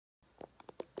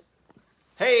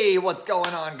Hey, what's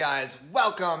going on, guys?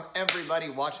 Welcome everybody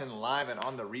watching live and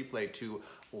on the replay to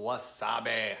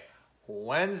Wasabi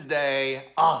Wednesday.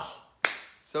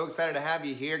 So excited to have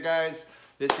you here, guys.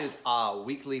 This is a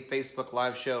weekly Facebook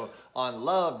live show on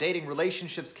love, dating,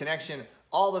 relationships, connection,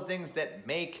 all the things that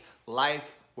make life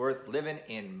worth living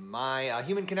in my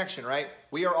human connection, right?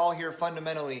 We are all here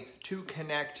fundamentally to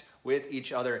connect with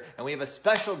each other, and we have a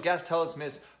special guest host,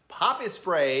 Miss Poppy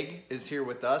Sprague is here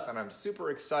with us, and I'm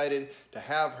super excited to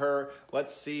have her.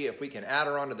 Let's see if we can add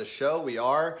her onto the show. We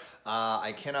are.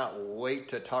 I cannot wait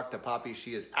to talk to Poppy.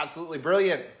 She is absolutely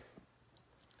brilliant.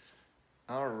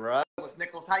 All right. What's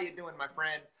Nichols? How you doing, my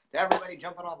friend? To everybody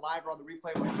jumping on live or on the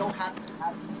replay, we're so happy to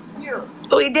have you here.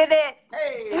 We did it.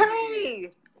 Hey.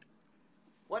 Hooray.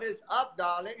 What is up,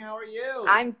 darling? How are you?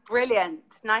 I'm brilliant.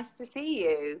 Nice to see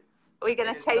you. Are we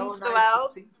going to change the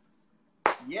world?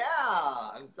 Yeah,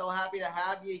 I'm so happy to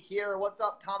have you here. What's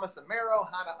up, Thomas Amaro,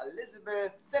 Hannah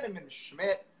Elizabeth, Cinnamon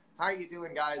Schmidt? How are you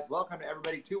doing, guys? Welcome to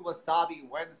everybody to Wasabi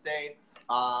Wednesday.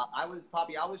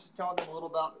 Poppy, I was just telling them a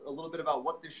little bit about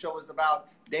what this show is about: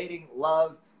 dating,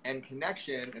 love, and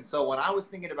connection. And so when I was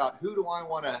thinking about who do I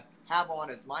want to have on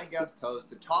as my guest host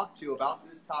to talk to about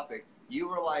this topic, you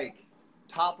were like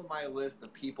top of my list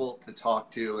of people to talk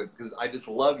to, because I just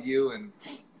love you and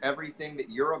everything that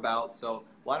you're about. So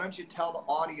why don't you tell the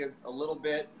audience a little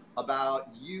bit about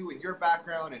you and your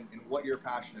background and what you're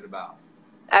passionate about?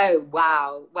 Oh,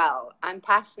 wow. Well, I'm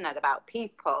passionate about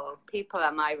people. People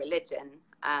are my religion.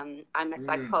 I'm a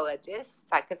psychologist,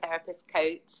 psychotherapist,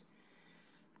 coach,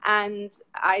 and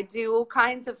I do all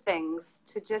kinds of things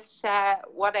to just share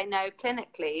what I know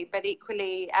clinically, but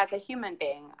equally as a human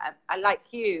being. I like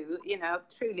you,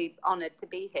 truly honored to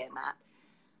be here, Matt.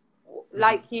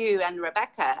 Like you and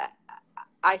Rebecca,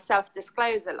 I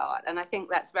self-disclose a lot, and I think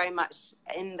that's very much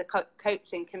in the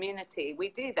coaching community. We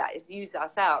do that, is use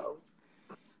ourselves,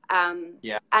 and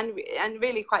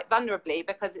really quite vulnerably,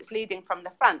 because it's leading from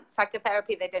the front.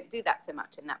 Psychotherapy, they don't do that so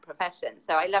much in that profession.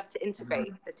 So I love to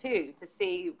integrate the two to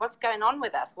see what's going on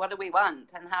with us, what do we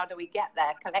want, and how do we get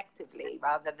there collectively,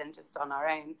 rather than just on our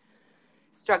own,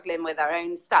 struggling with our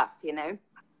own stuff,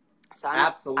 So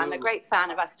I'm a great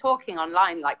fan of us talking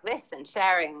online like this and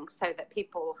sharing, so that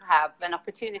people have an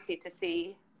opportunity to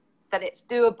see that it's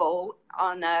doable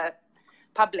on a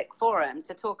public forum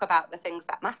to talk about the things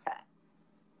that matter.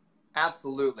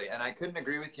 Absolutely. And I couldn't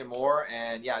agree with you more.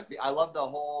 And yeah, I love the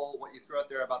whole, what you threw out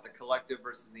there about the collective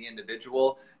versus the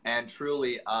individual. And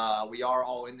truly, we are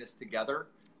all in this together.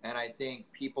 And I think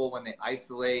people, when they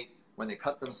isolate, when they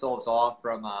cut themselves off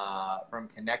from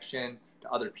connection to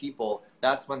other people,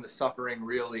 that's when the suffering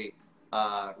really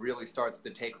starts to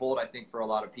take hold, I think, for a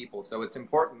lot of people. So it's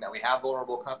important that we have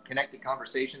vulnerable, connected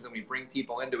conversations and we bring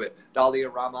people into it. Dahlia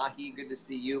Ramahi, good to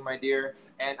see you, my dear.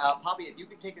 And Poppy, if you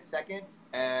could take a second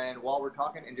and while we're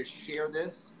talking and just share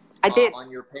this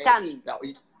on your page. Done.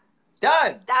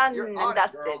 Done You're and on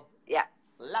dusted. It, girl. Yeah.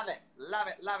 Love it. Love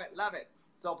it. Love it. Love it.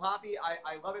 So Poppy,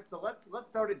 I love it. So let's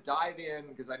start to dive in,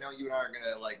 because I know you and I are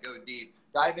gonna go deep.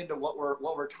 Dive into what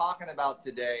we're talking about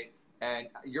today, and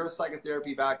your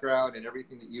psychotherapy background and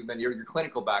everything that you've been, your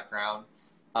clinical background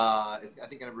is, I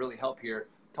think, gonna really help here.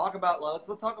 Let's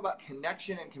talk about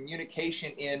connection and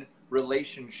communication in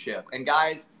relationship. And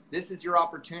guys, this is your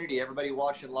opportunity. Everybody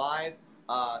watching live,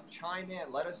 chime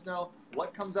in. Let us know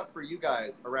what comes up for you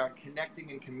guys around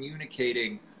connecting and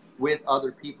communicating with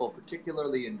other people,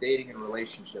 particularly in dating and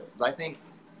relationships. I think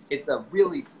it's a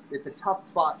tough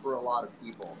spot for a lot of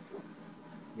people,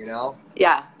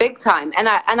 Yeah, big time. And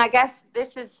I guess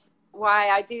this is why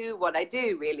I do what I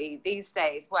do really these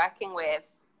days, working with,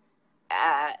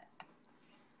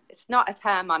 it's not a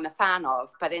term I'm a fan of,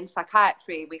 but in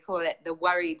psychiatry, we call it the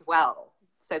worried well.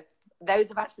 So those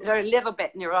of us that are a little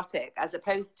bit neurotic, as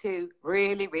opposed to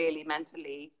really, really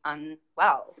mentally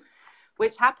unwell,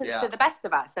 which happens to the best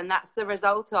of us. And that's the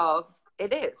result of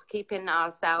keeping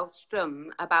ourselves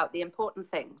strum about the important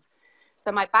things.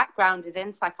 So my background is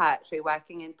in psychiatry,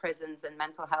 working in prisons and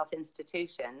mental health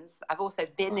institutions. I've also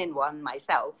been in one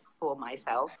myself,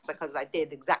 because I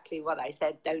did exactly what I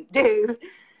said don't do.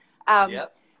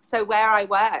 So where I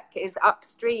work is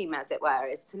upstream, as it were,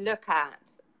 is to look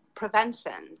at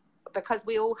prevention, because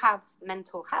we all have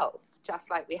mental health, just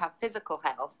like we have physical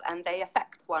health, and they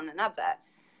affect one another.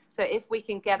 So if we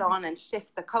can get on and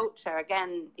shift the culture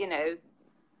again,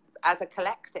 as a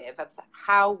collective, of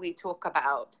how we talk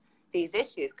about these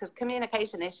issues, because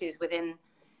communication issues within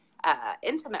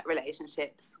intimate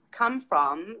relationships come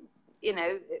from,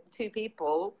 two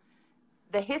people,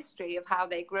 the history of how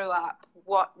they grew up,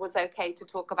 what was okay to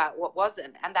talk about, what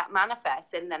wasn't, and that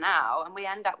manifests in the now, and we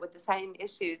end up with the same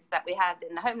issues that we had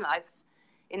in the home life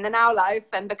in the now life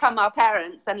and become our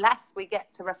parents unless we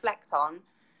get to reflect on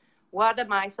what are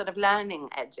my sort of learning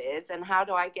edges and how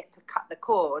do I get to cut the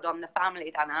cord on the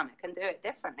family dynamic and do it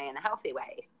differently in a healthy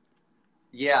way.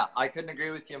 Yeah, I couldn't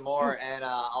agree with you more. And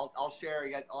I'll share,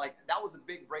 like, that was a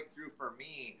big breakthrough for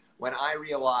me when I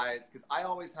realized, because I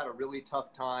always had a really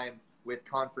tough time with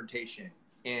confrontation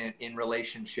in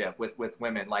relationship with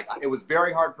women. Like, it was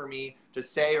very hard for me to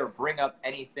say or bring up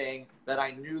anything that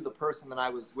I knew the person that I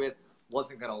was with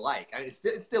wasn't going to like. I mean,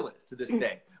 it still is to this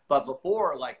day. But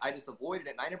before, like, I just avoided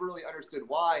it. And I never really understood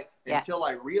why until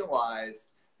I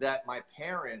realized that my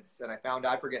parents, and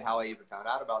I forget how I even found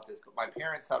out about this, but my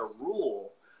parents had a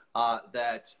rule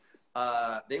that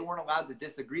they weren't allowed to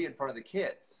disagree in front of the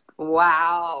kids.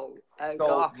 Wow. Oh, so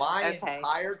gosh. my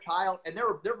entire child, and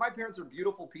my parents are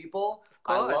beautiful people.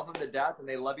 I love them to death, and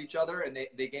they love each other, and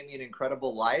they gave me an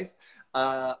incredible life.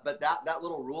 But that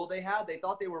little rule they had, they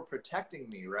thought they were protecting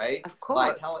me, right? Of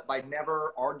course. By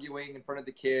never arguing in front of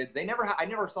the kids. I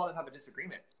never saw them have a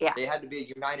disagreement. Yeah. They had to be a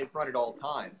united front at all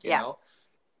times, you know?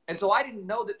 And so I didn't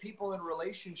know that people in a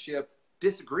relationship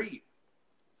disagreed.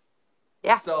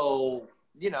 Yeah. So,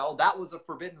 that was a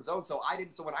forbidden zone. So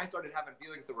when I started having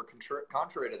feelings that were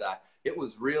contrary to that, it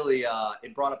was really,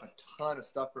 it brought up a ton of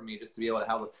stuff for me just to be able to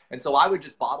have it. And so I would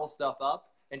just bottle stuff up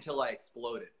until I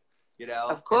exploded,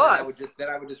 Of course. And then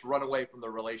I would just run away from the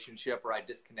relationship, or I'd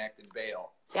disconnect and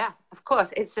bail. Yeah, of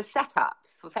course. It's a setup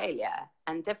for failure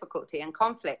and difficulty and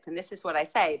conflict. And this is what I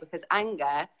say, because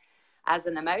anger as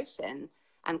an emotion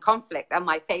and conflict are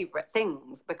my favorite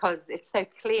things, because it's so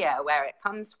clear where it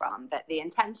comes from, that the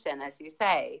intention, as you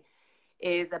say,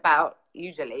 is about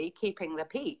usually keeping the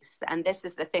peace. And this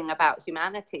is the thing about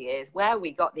humanity, is where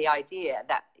we got the idea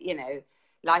that,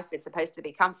 life is supposed to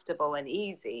be comfortable and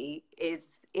easy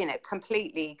is,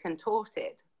 completely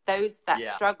contorted. Those that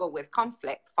struggle with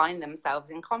conflict find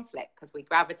themselves in conflict because we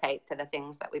gravitate to the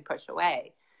things that we push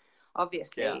away,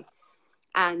 obviously. Yeah.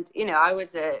 And, I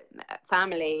was a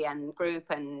family and group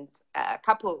and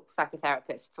couple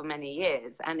psychotherapist for many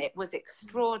years, and it was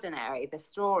extraordinary,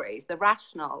 the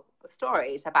rational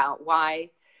stories about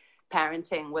why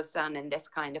parenting was done in this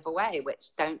kind of a way, which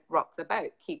don't rock the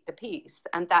boat, keep the peace.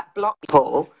 And that blocked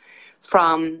people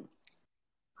from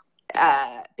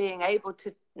being able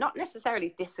to not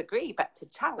necessarily disagree, but to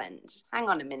challenge. Hang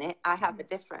on a minute, I have a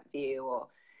different view, or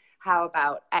how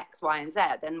about X, Y, and Z?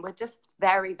 And we're just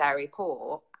very, very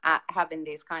poor at having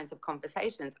these kinds of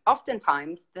conversations.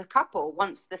 Oftentimes, the couple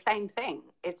wants the same thing.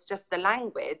 It's just the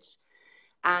language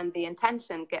and the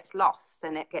intention gets lost,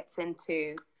 and it gets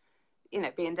into,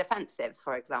 being defensive,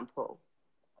 for example.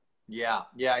 Yeah.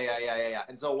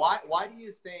 And so why do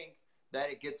you think that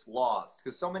it gets lost?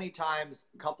 Because so many times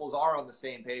couples are on the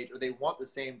same page, or they want the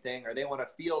same thing, or they want to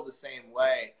feel the same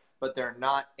way, but they're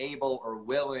not able or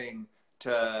willing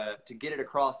to get it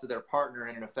across to their partner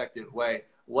in an effective way.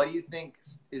 What do you think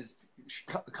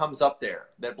comes up there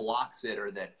that blocks it,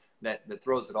 or that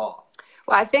throws it off?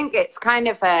 Well, I think it's kind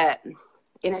of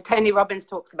Tony Robbins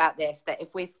talks about this, that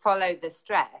if we follow the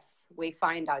stress, we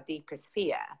find our deepest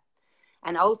fear.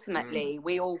 And ultimately,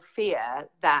 we all fear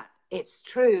that it's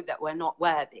true that we're not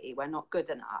worthy, we're not good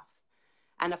enough.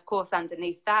 And of course,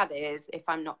 underneath that is, if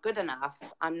I'm not good enough,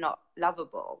 I'm not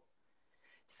lovable.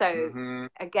 So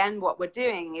again, what we're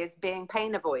doing is being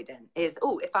pain avoidant, is,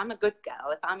 if I'm a good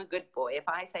girl, if I'm a good boy, if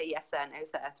I say yes, sir, no,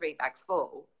 sir, 3 bags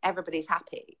full, everybody's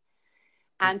happy.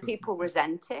 And people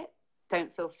resent it,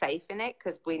 don't feel safe in it,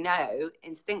 because we know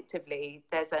instinctively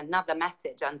there's another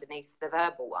message underneath the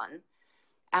verbal one.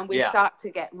 And we start to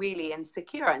get really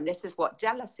insecure. And this is what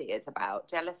jealousy is about.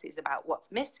 Jealousy is about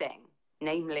what's missing,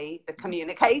 namely the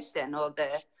communication, or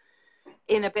the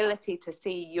inability to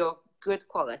see your good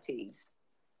qualities.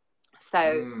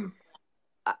 So,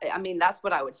 I mean, that's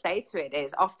what I would say to it,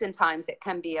 is oftentimes it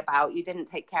can be about, you didn't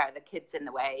take care of the kids in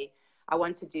the way I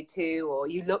wanted you to, or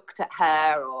you looked at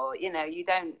her, or, you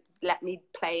don't let me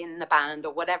play in the band,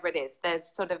 or whatever it is.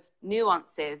 There's sort of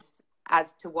nuances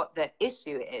as to what the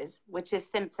issue is, which is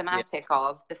symptomatic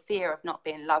of the fear of not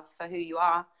being loved for who you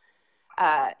are,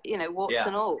 warts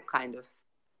and all kind of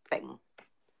thing.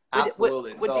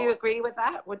 Absolutely. Would you agree with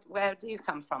that? Where do you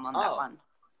come from on that one?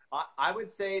 I would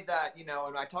say that,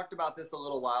 and I talked about this a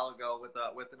little while ago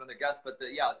with another guest, but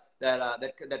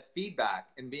that feedback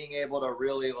and being able to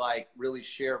really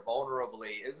share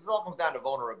vulnerably, this all comes down to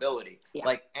vulnerability.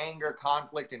 Like anger,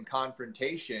 conflict, and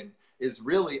confrontation is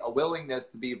really a willingness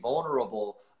to be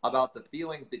vulnerable about the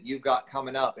feelings that you've got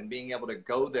coming up, and being able to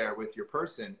go there with your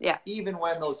person, even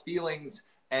when those feelings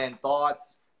and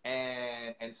thoughts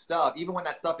and stuff, even when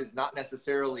that stuff is not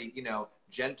necessarily,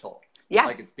 gentle. Yes.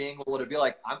 Like, it's being able to be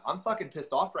like, I'm fucking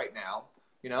pissed off right now,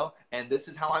 you know, and this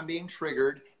is how I'm being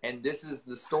triggered, and this is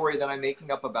the story that I'm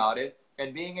making up about it.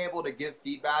 And being able to give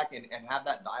feedback and have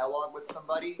that dialogue with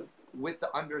somebody with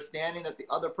the understanding that the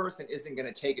other person isn't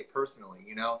going to take it personally,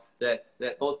 you know, that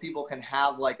both people can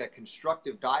have like a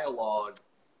constructive dialogue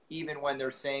even when they're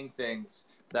saying things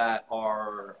that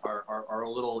are a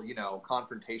little, you know,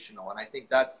 confrontational. And I think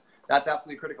that's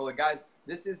absolutely critical. And guys,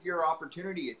 this is your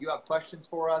opportunity. If you have questions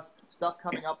for us, stuff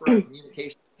coming up around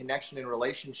communication, connection, and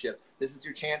relationship, this is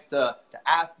your chance to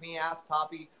ask me, ask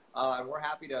Poppy, and we're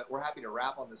happy to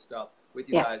wrap on this stuff with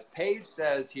you guys. Paige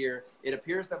says here, it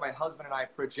appears that my husband and I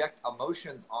project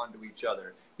emotions onto each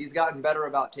other. He's gotten better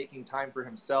about taking time for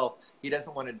himself. He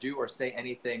doesn't want to do or say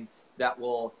anything that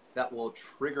will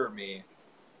trigger me.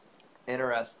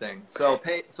 Interesting. So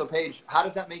Paige, how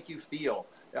does that make you feel?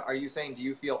 Are you saying, do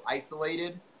you feel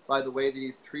isolated by the way that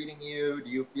he's treating you? Do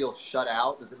you feel shut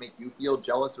out? Does it make you feel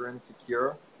jealous or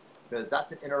insecure? Because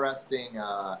that's an interesting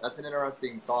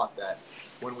thought, that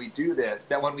when we do this,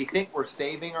 that when we think we're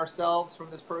saving ourselves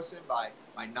from this person by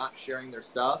not sharing their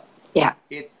stuff,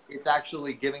 it's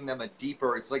actually giving them a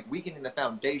deeper, it's like weakening the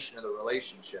foundation of the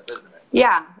relationship, isn't it?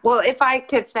 Yeah. Well, if I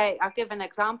could say, I'll give an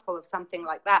example of something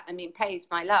like that. I mean, Paige,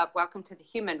 my love, welcome to the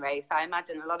human race. I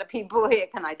imagine a lot of people here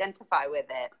can identify with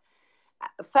it.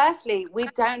 Firstly, we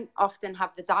don't often have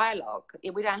the dialogue.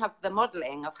 We don't have the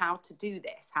modeling of how to do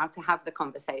this, how to have the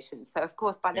conversation. So, of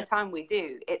course, by the time we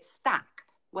do, it's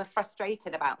stacked. We're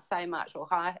frustrated about so much, or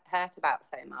hurt about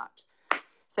so much.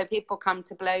 So people come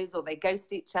to blows, or they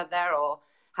ghost each other, or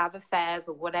have affairs,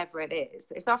 or whatever it is.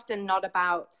 It's often not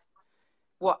about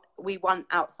what we want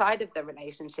outside of the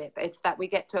relationship. It's that we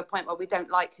get to a point where we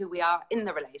don't like who we are in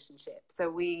the relationship.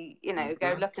 So we, you know,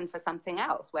 go looking for something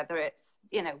else, whether it's,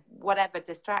 you know, whatever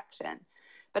distraction.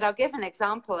 But I'll give an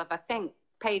example of, I think,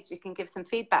 Paige, you can give some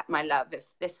feedback, my love, if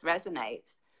this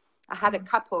resonates. I had a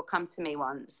couple come to me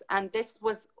once, and this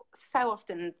was so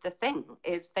often the thing,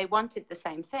 is they wanted the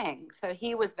same thing. So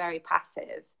he was very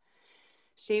passive.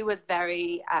 She was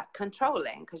very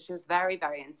controlling, because she was very,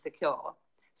 very insecure.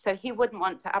 So he wouldn't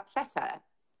want to upset her.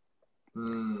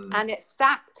 And it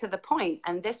stacked to the point,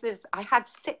 and this is, I had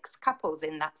 6 couples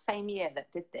in that same year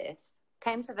that did this,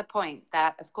 came to the point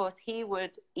that, of course, he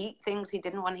would eat things he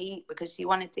didn't want to eat because she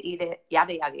wanted to eat it,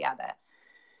 yada, yada, yada.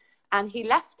 And he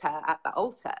left her at the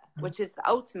altar, which is the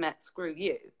ultimate screw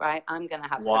you, right? I'm going to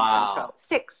have some control.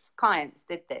 6 clients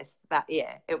did this that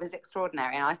year. It was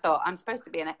extraordinary. And I thought, I'm supposed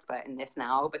to be an expert in this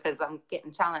now because I'm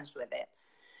getting challenged with it.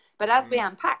 But as we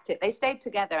unpacked it, they stayed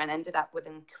together and ended up with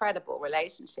an incredible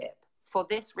relationship for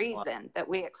this reason, that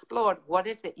we explored, what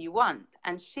is it you want?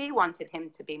 And she wanted him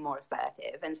to be more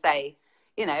assertive and say,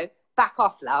 you know, back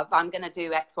off, love, I'm going to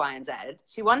do X, Y, and Z.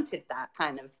 She wanted that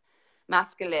kind of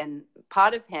masculine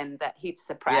part of him that he'd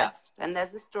suppressed. And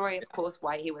there's a story, of course,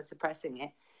 why he was suppressing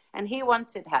it. And he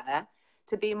wanted her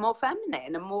to be more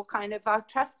feminine and more kind of, I'll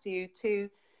trust you to,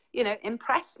 you know,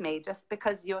 impress me just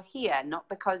because you're here, not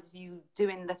because you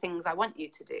doing the things I want you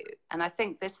to do. And I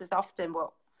think this is often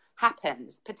what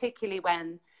happens, particularly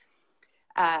when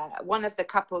one of the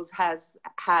couples has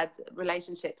had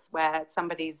relationships where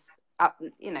somebody's up,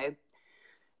 you know,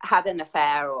 had an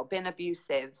affair or been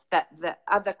abusive, that the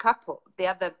other couple, the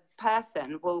other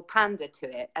person will pander to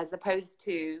it, as opposed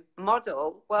to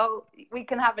model, well, we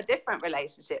can have a different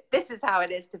relationship. This is how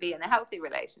it is to be in a healthy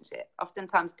relationship.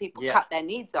 Oftentimes people cut their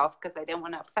needs off because they don't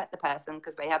want to upset the person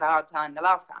because they had a hard time the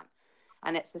last time.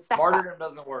 And it's a setup. Martyrdom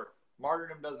doesn't work.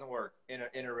 Martyrdom doesn't work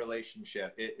in a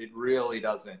relationship. It really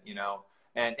doesn't, you know.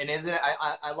 And isn't it,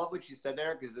 I love what you said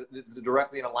there, because it's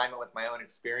directly in alignment with my own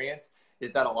experience,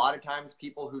 is that a lot of times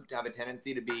people who have a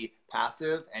tendency to be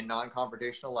passive and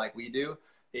non-confrontational like we do,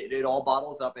 it all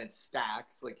bottles up and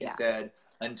stacks, like you said,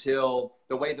 until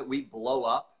the way that we blow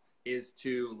up is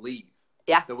to leave.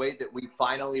 Yes. The way that we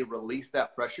finally release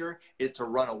that pressure is to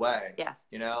run away. Yes.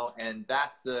 You know, and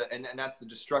that's the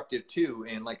destructive too,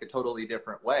 in like a totally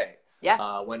different way. Yes.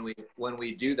 When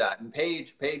we do that. And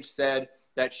Paige said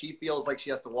that she feels like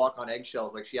she has to walk on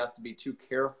eggshells, like she has to be too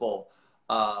careful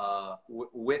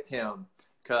with him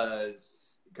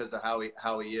because of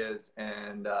how he is,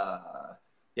 and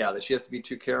that she has to be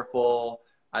too careful.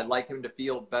 I'd like him to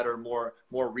feel better, more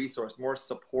resourced, more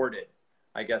supported,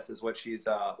 I guess is what she's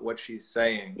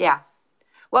saying. Yeah.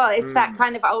 Well, it's that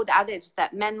kind of old adage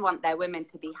that men want their women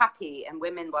to be happy and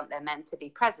women want their men to be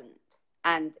present.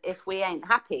 And if we ain't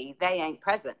happy, they ain't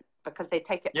present because they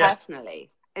take it personally.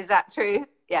 Is that true?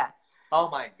 Yeah. Oh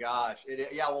my gosh.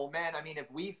 Well, man, I mean, if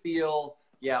we feel,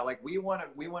 like we want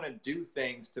to do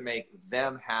things to make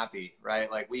them happy,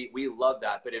 right? Like we love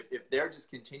that. But if they're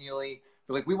just continually,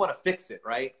 like, we want to fix it,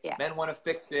 right? Yeah. Men want to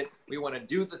fix it. We want to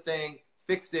do the thing,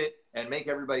 fix it and make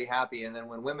everybody happy. And then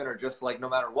when women are just like, no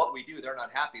matter what we do, they're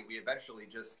not happy, we eventually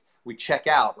we check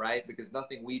out, right? Because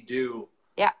nothing we do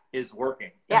is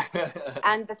working. Yeah.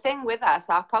 And the thing with us,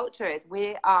 our culture is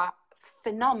we are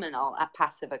phenomenal at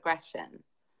passive aggression,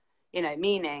 you know,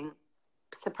 meaning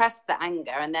suppress the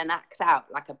anger and then act out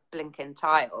like a blinking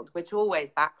child, which always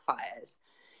backfires.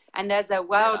 And there's a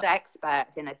world expert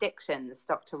in addictions,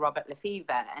 Dr. Robert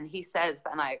Lefevre, and he says,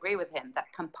 and I agree with him,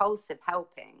 that compulsive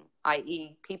helping,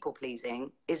 i.e. people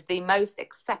pleasing, is the most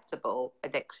acceptable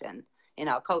addiction in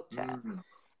our culture. Mm-hmm.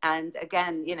 And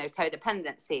again, you know,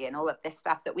 codependency and all of this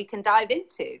stuff that we can dive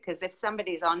into, because if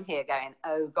somebody's on here going,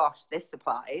 oh gosh, this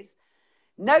applies,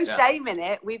 no shame in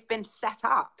it. We've been set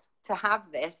up to have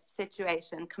this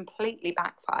situation completely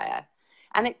backfire.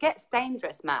 And it gets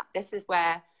dangerous, Matt. This is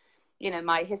where, you know,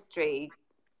 my history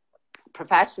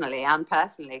professionally and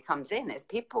personally comes in, is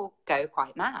people go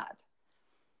quite mad,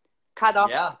 cut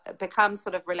off, become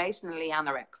sort of relationally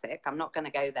anorexic. I'm not going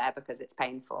to go there because it's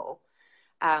painful.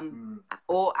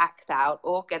 Or act out,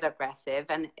 or get aggressive,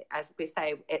 and as we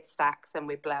say, it stacks and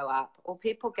we blow up. Or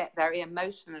people get very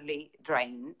emotionally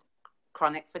drained,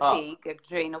 chronic fatigue,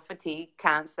 adrenal fatigue,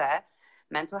 cancer,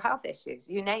 mental health issues,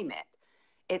 you name it.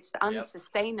 It's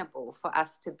unsustainable for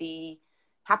us to be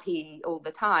happy all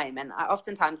the time. And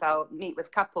oftentimes I'll meet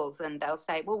with couples and they'll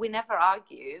say, well, we never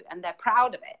argue, and they're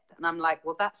proud of it. And I'm like,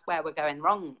 well, that's where we're going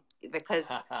wrong, because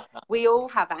we all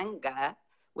have anger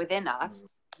within us,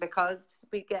 because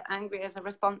we get angry as a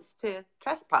response to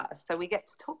trespass. So we get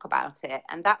to talk about it.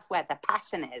 And that's where the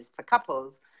passion is for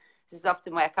couples. This is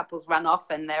often where couples run off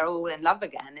and they're all in love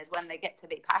again, is when they get to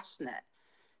be passionate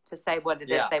to say what it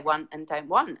is they want and don't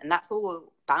want. And that's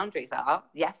all boundaries are,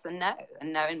 yes and no,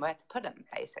 and knowing where to put them,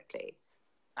 basically.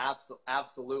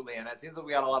 Absolutely. And it seems like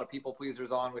we got a lot of people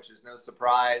pleasers on, which is no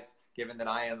surprise, given that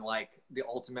I am like the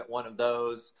ultimate one of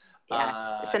those. Yes,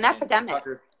 it's an epidemic.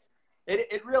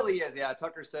 It really is. Yeah.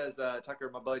 Tucker says,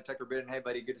 my buddy Tucker Bidden, hey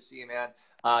buddy, good to see you, man.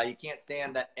 You can't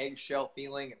stand that eggshell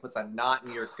feeling. It puts a knot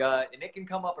in your gut, and it can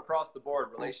come up across the board,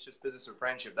 relationships, business, or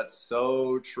friendship. That's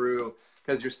so true,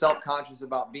 because you're self-conscious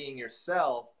about being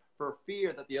yourself for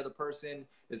fear that the other person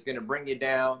is going to bring you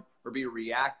down or be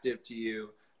reactive to you.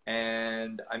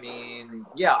 And I mean,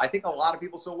 I think a lot of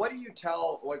people, so what do you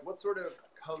tell, like, what sort of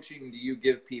coaching do you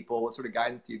give people? What sort of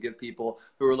guidance do you give people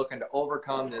who are looking to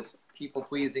overcome this people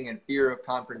pleasing and fear of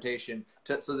confrontation,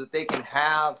 so that they can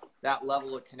have that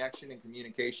level of connection and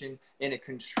communication in a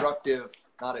constructive,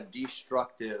 not a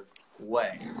destructive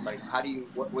way? Like, how do you,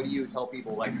 what do you tell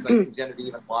people? Like, cause I think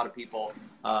Genevieve and a lot of people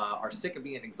are sick of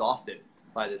being exhausted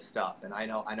by this stuff. And I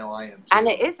know I am too. And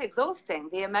it is exhausting,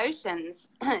 the emotions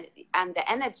and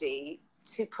the energy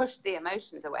to push the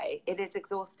emotions away. It is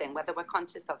exhausting, whether we're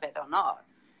conscious of it or not.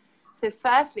 So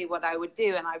firstly, what I would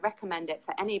do, and I recommend it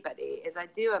for anybody, is I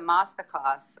do a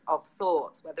masterclass of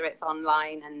sorts, whether it's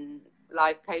online and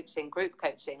live coaching, group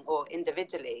coaching, or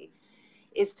individually,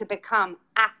 is to become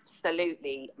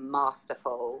absolutely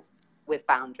masterful with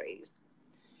boundaries.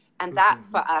 And that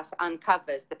for us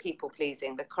uncovers the people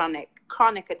pleasing, the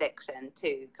chronic addiction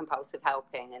to compulsive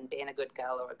helping and being a good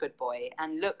girl or a good boy,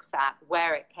 and looks at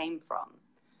where it came from.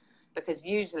 Because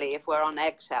usually if we're on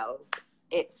eggshells,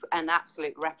 it's an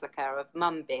absolute replica of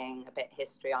mum being a bit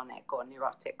histrionic or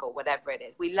neurotic or whatever it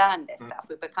is. We learn this stuff.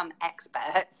 We become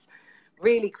experts,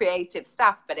 really creative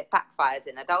stuff, but it backfires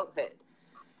in adulthood.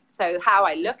 So how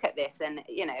I look at this, and,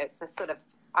 you know, it's a sort of,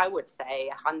 I would say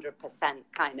 100%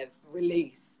 kind of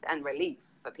release and relief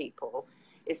for people,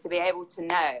 is to be able to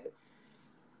know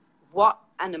what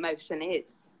an emotion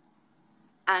is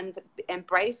and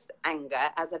embrace anger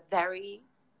as a very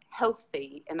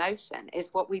healthy emotion. Is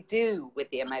what we do with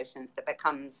the emotions that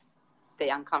becomes the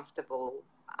uncomfortable,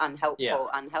 unhelpful,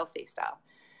 unhealthy stuff.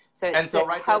 So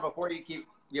right there, before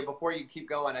you keep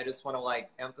going, I just want to like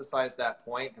emphasize that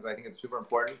point, because I think it's super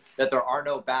important, that there are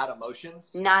no bad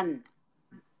emotions. None.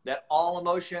 That all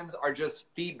emotions are just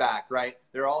feedback, right?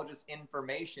 They're all just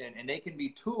information, and they can be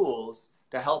tools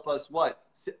to help us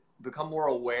become more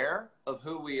aware of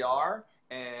who we are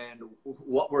and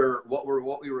what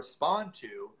we respond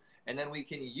to, and then we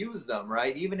can use them,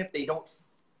 right? Even if they don't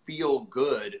feel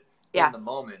good in the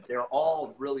moment, they're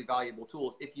all really valuable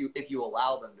tools if you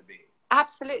allow them to be.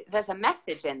 Absolutely. There's a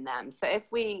message in them. So if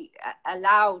we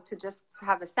allow to just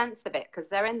have a sense of it, because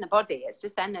they're in the body, it's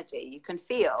just energy. You can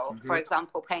feel, for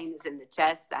example, pain is in the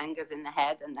chest, anger's in the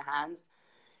head and the hands,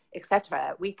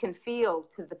 etc. We can feel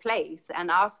to the place and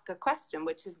ask a question,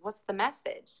 which is, what's the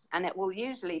message? And it will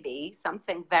usually be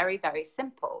something very, very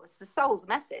simple. It's the soul's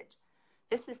message.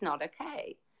 This is not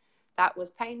okay. That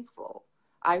was painful.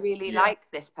 I really like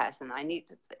this person.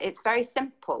 It's very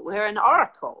simple. We're an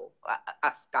oracle,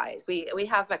 us guys. We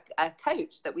have a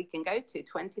coach that we can go to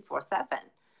 24/7,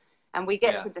 and we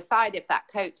get to decide if that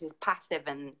coach is passive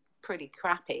and pretty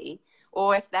crappy,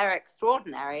 or if they're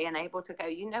extraordinary and able to go,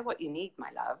 you know what you need, my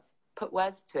love, put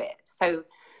words to it. So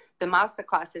the master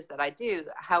classes that I do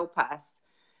help us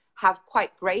have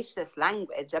quite gracious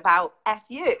language about F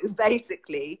you,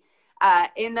 basically,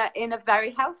 in a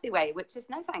very healthy way, which is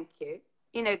no thank you.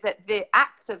 You know, that the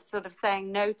act of sort of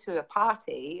saying no to a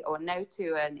party or no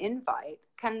to an invite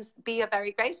can be a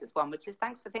very gracious one, which is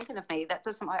thanks for thinking of me. That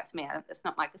doesn't work for me. That's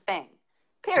not my thing.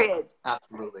 Period.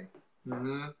 Absolutely.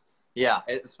 Yeah,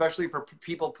 especially for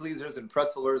people pleasers and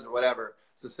pretzelers or whatever.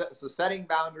 So setting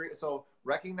boundaries, so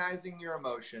recognizing your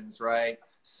emotions, right?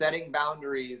 Setting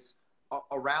boundaries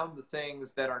around the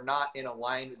things that are not in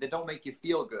alignment, that don't make you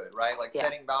feel good, right? Like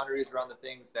setting boundaries around the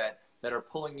things that are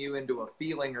pulling you into a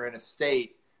feeling or in a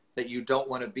state that you don't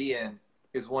want to be in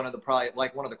is one of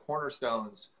the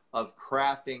cornerstones of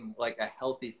crafting like a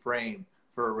healthy frame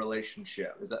for a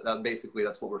relationship. Is that basically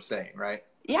that's what we're saying, right?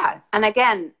 Yeah. And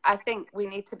again, I think we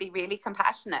need to be really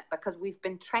compassionate because we've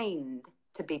been trained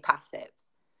to be passive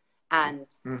and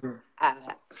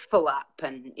full up.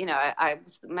 And, you know, I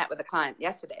met with a client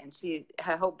yesterday and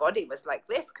her whole body was like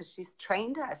this because she's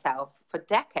trained herself for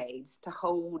decades to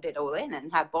hold it all in,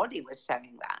 and her body was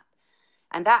showing that.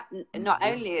 And that not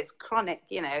only is chronic,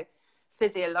 you know,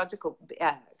 physiological,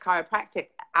 chiropractic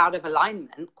out of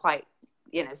alignment, quite,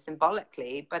 you know,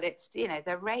 symbolically, but it's, you know,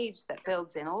 the rage that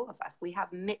builds in all of us. We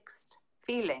have mixed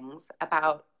feelings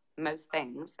about most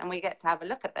things and we get to have a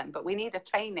look at them, but we need a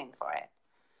training for it.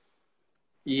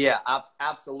 Yeah,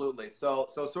 absolutely. So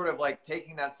sort of like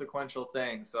taking that sequential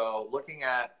thing. So looking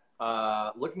at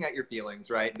your feelings,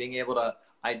 right? Being able to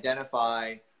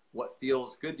identify what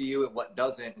feels good to you and what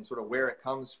doesn't, and sort of where it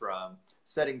comes from.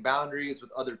 Setting boundaries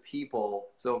with other people.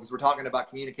 So because we're talking about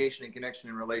communication and connection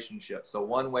in relationships. So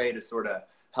one way to sort of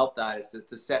help that is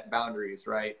to set boundaries,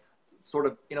 right? Sort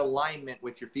of in alignment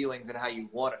with your feelings and how you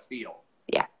want to feel.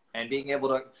 Yeah. And being able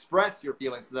to express your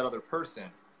feelings to that other person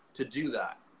to do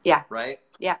that. Yeah. Right?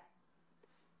 Yeah.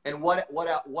 And what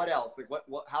else?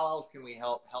 Like how else can we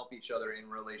help each other in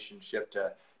relationship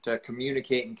to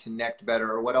communicate and connect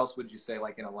better? Or what else would you say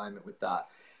like in alignment with that?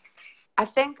 I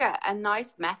think a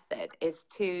nice method is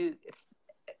to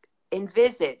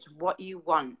envisage what you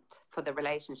want for the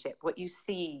relationship, what you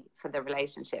see for the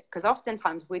relationship. Because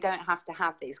oftentimes we don't have to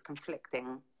have these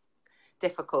conflicting,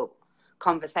 difficult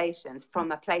conversations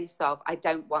from a place of, I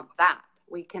don't want that.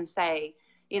 We can say,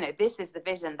 you know, this is the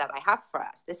vision that I have for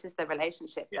us. This is the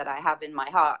relationship that I have in my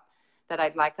heart that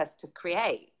I'd like us to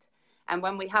create. And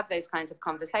when we have those kinds of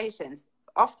conversations,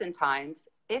 oftentimes,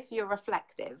 if you're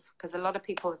reflective, because a lot of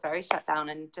people are very shut down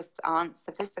and just aren't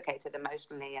sophisticated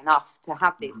emotionally enough to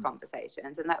have these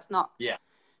conversations. And that's not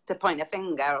to point a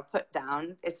finger or put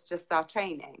down. It's just our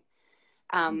training.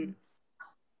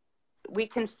 We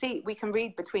can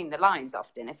read between the lines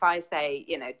often. If I say,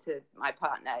 you know, to my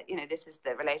partner, you know, this is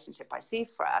the relationship I see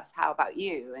for us. How about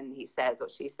you? And he says or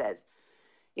she says,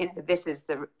 you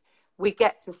know, we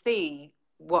get to see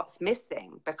what's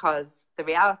missing because the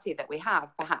reality that we have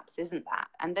perhaps isn't that.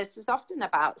 And this is often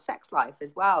about sex life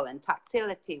as well, and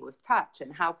tactility with touch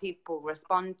and how people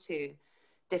respond to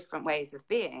different ways of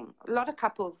being. A lot of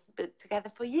couples been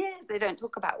together for years, they don't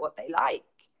talk about what they like.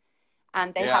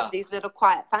 And they have these little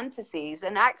quiet fantasies,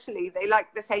 and actually they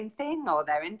like the same thing or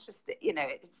they're interested. You know,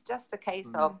 it's just a case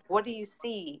of what do you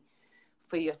see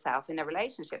for yourself in a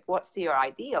relationship? What's your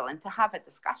ideal? And to have a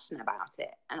discussion about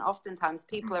it. And oftentimes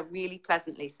people are really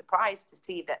pleasantly surprised to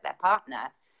see that their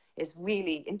partner is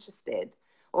really interested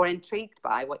or intrigued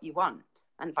by what you want,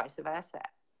 and vice versa.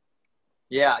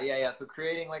 Yeah. So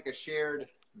creating like a shared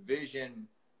vision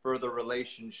for the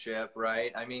relationship,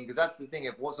 right? I mean, because that's the thing.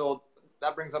 So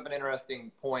that brings up an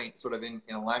interesting point sort of in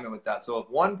alignment with that. So if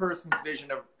one person's vision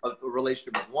of a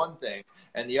relationship is one thing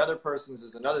and the other person's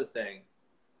is another thing,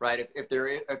 right? If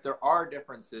there are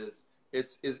differences,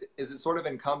 is it sort of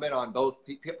incumbent on both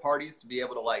parties to be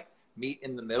able to like meet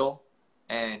in the middle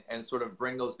and sort of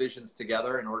bring those visions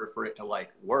together in order for it to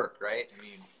like work, right? I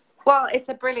mean, well, it's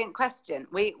a brilliant question.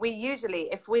 We usually,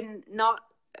 if we're not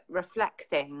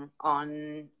reflecting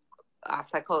on our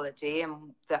psychology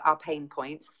and our pain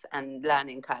points and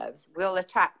learning curves, we'll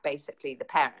attract basically the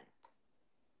parent.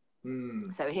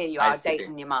 So here you are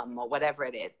dating your mum or whatever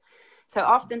it is. So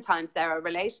oftentimes there are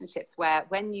relationships where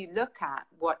when you look at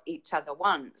what each other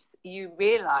wants, you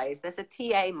realize there's a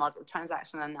TA model,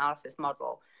 transactional analysis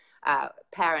model,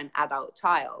 parent, adult,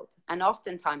 child. And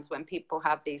oftentimes when people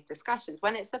have these discussions,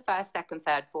 when it's the first, second,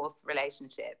 third, fourth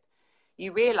relationship,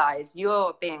 you realize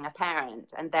you're being a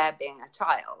parent and they're being a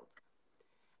child.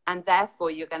 And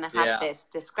therefore, you're going to have this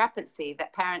discrepancy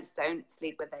that parents don't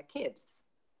sleep with their kids,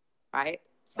 right?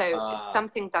 So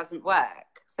something doesn't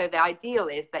work. So the ideal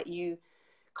is that you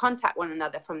contact one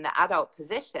another from the adult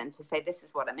position to say, this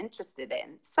is what I'm interested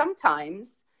in.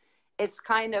 Sometimes it's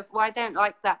kind of, well, I don't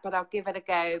like that, but I'll give it a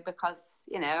go because,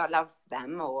 you know, I love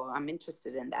them or I'm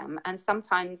interested in them. And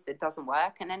sometimes it doesn't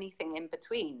work, and anything in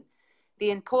between. The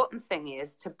important thing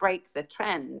is to break the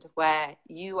trend where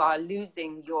you are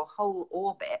losing your whole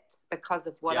orbit because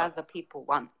of what other people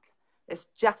want. It's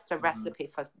just a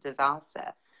recipe for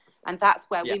disaster. And that's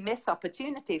where we miss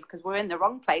opportunities, because we're in the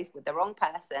wrong place with the wrong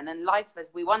person, and life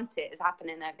as we want it is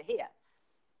happening over here.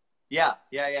 Yeah.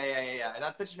 And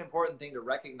that's such an important thing to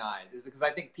recognize, is because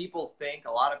I think people think,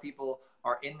 a lot of people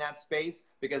are in that space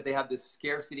because they have this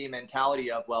scarcity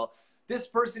mentality of, well, this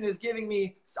person is giving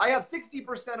me, I have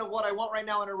 60% of what I want right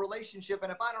now in a relationship.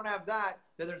 And if I don't have that,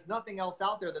 then there's nothing else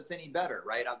out there that's any better,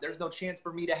 right? There's no chance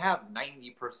for me to have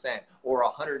 90% or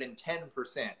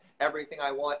 110%, everything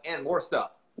I want and more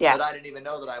stuff that I didn't even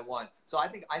know that I want. So I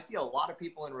think I see a lot of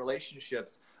people in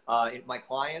relationships, my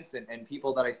clients and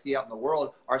people that I see out in the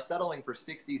world, are settling for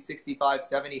 60, 65,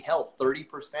 70, hell,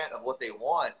 30% of what they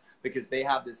want, because they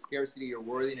have this scarcity or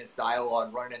worthiness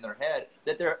dialogue running in their head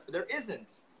that there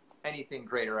isn't anything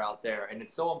greater out there. And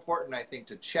it's so important, I think,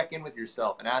 to check in with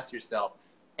yourself and ask yourself,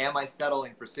 am I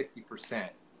settling for 60%?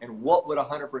 And what would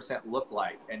 100% look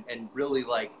like? And really,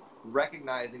 like,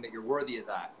 recognizing that you're worthy of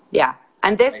that. Yeah.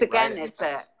 And this, like, again, right? is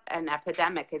an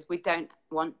epidemic, is we don't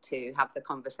want to have the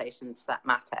conversations that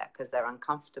matter because they're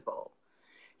uncomfortable.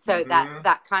 So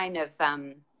that kind of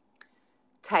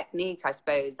technique, I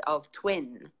suppose, of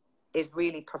twin is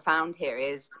really profound here.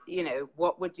 Is, you know,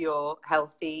 what would your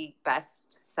healthy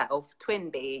best self twin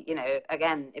be? You know,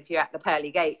 again, if you're at the pearly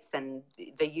gates and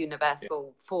the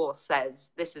universal force says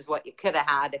this is what you could have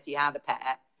had if you had a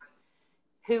pair,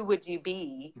 who would you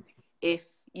be if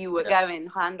you were going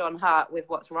hand on heart with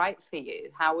what's right for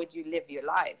you? How would you live your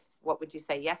life? What would you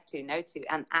say yes to, no to,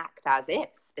 and act as if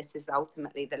this is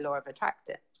ultimately the law of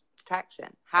attraction?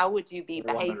 How would you be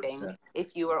behaving 100%.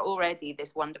 if you were already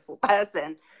this wonderful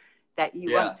person that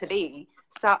you want to be?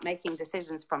 Start making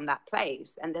decisions from that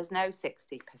place. And there's no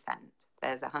 60%.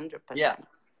 There's 100%. Yeah,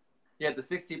 the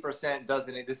 60%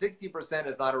 doesn't. The 60%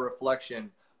 is not a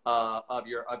reflection of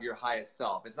your highest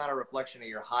self. It's not a reflection of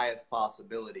your highest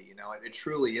possibility. You know, it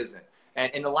truly isn't. And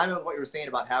in alignment with what you were saying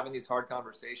about having these hard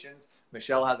conversations,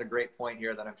 Michelle has a great point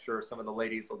here that I'm sure some of the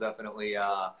ladies will definitely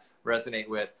resonate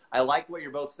with. I like what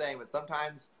you're both saying, but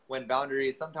sometimes when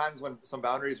some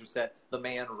boundaries are set, the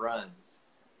man runs.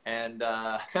 And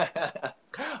as a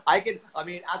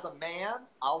man,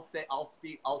 I'll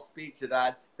speak to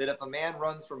that if a man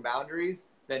runs from boundaries,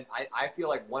 then I feel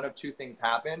like one of two things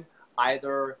happen.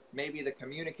 Either maybe the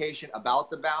communication about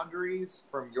the boundaries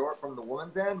from the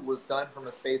woman's end was done from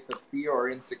a space of fear or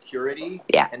insecurity,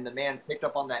 and the man picked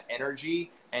up on that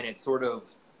energy, and it sort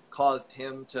of caused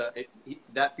him to,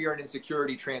 that fear and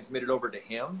insecurity transmitted over to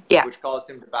him, which caused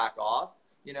him to back off,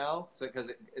 you know,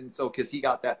 because he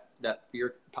got that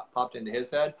fear popped into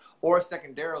his head. Or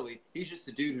secondarily, he's just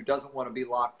a dude who doesn't want to be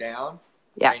locked down,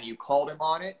 and you called him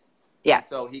on it, and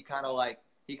so he kind of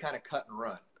cut and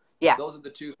run. Those are the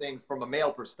two things from a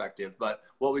male perspective. But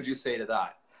what would you say to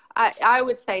that? I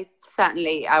would say,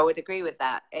 certainly, I would agree with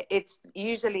that. It's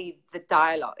usually the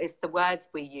dialogue, it's the words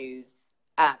we use,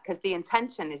 because the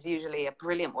intention is usually a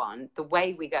brilliant one, the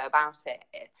way we go about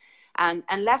it. And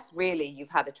unless really you've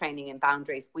had a training in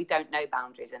boundaries, we don't know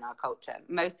boundaries in our culture.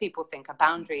 Most people think a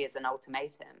boundary is an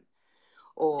ultimatum,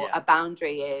 or a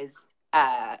boundary is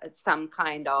some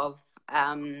kind of,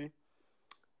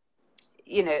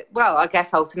 you know, well, I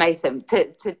guess ultimatum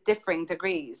to differing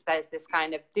degrees. There's this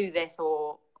kind of do this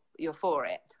or you're for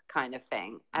it kind of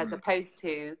thing, as opposed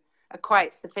to a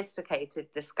quite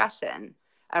sophisticated discussion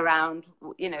around,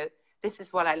 you know, this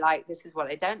is what I like, this is what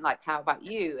I don't like, how about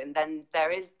you? And then there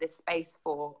is this space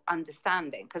for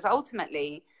understanding, because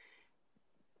ultimately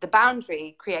the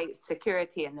boundary creates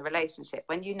security in the relationship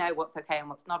when you know what's okay and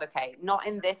what's not okay. Not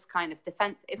in this kind of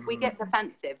defense. If we get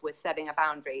defensive with setting a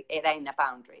boundary, it ain't a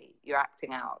boundary. You're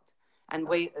acting out, and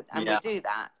we do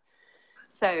that.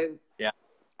 So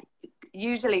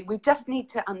usually we just need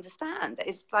to understand.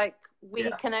 It's like we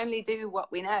can only do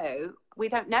what we know. We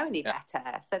don't know any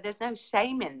better. So there's no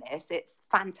shame in this. It's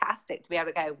fantastic to be able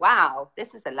to go, wow,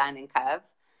 this is a learning curve.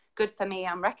 Good for me,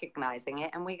 I'm recognizing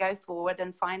it, and we go forward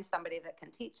and find somebody that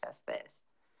can teach us this.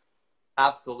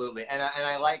 Absolutely. And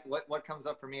I like what comes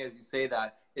up for me as you say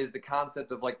that is the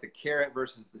concept of like the carrot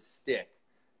versus the stick.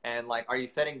 And like, are you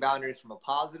setting boundaries from a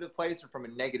positive place or from a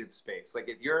negative space? Like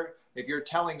if you're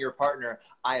telling your partner,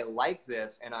 I like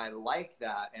this and I like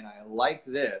that and I like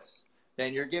this,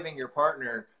 then you're giving your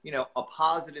partner, you know, a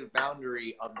positive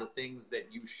boundary of the things that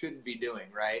you shouldn't be doing,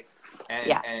 right?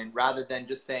 And rather than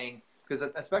just saying, because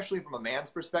especially from a man's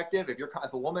perspective,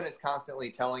 if a woman is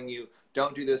constantly telling you,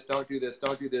 don't do this, don't do this,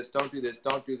 don't do this, don't do this,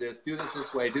 don't do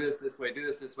this way, do this way, do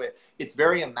this way, it's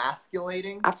very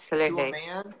emasculating to a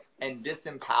man and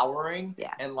disempowering.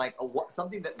 Yeah. And like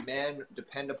something that men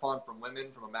depend upon from women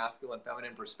from a masculine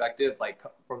feminine perspective, like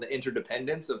from the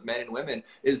interdependence of men and women,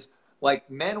 is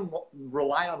like men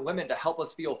rely on women to help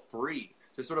us feel free,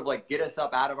 to sort of like get us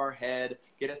up out of our head,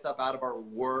 get us up out of our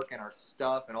work and our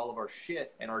stuff and all of our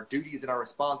shit and our duties and our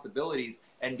responsibilities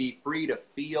and be free to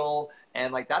feel.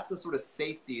 And like, that's the sort of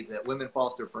safety that women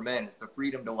foster for men, is the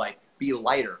freedom to like be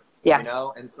lighter, you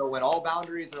know? And so when all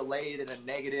boundaries are laid in a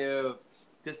negative,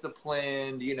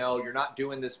 disciplined, you know, you're not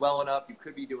doing this well enough, you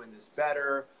could be doing this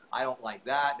better, I don't like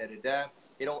that,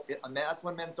 that's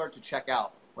when men start to check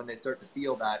out, when they start to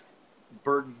feel that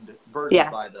burdened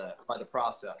by the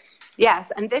process.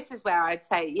 Yes, and this is where I'd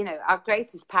say, you know, our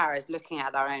greatest power is looking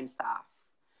at our own stuff.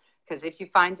 Because if you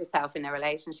find yourself in a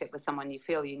relationship with someone you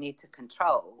feel you need to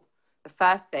control, the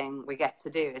first thing we get to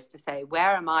do is to say,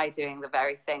 where am I doing the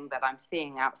very thing that I'm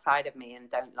seeing outside of me and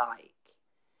don't like?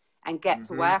 And get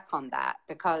to work on that.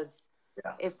 Because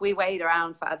if we wait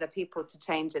around for other people to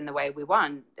change in the way we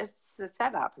want, it's a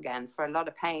setup again for a lot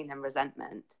of pain and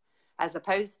resentment, as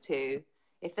opposed to,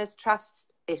 if there's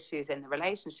trust issues in the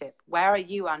relationship, where are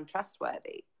you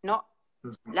untrustworthy? Not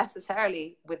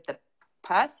necessarily with the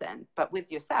person, but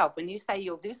with yourself. When you say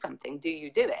you'll do something, do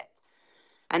you do it?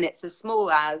 And it's as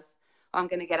small as, I'm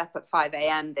going to get up at 5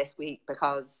 a.m. this week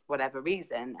because whatever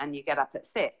reason, and you get up at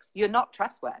 6. You're not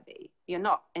trustworthy. You're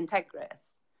not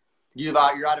integrous. You're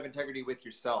out of integrity with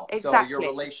yourself. Exactly. So your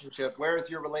relationship, where is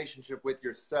your relationship with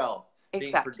yourself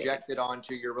being projected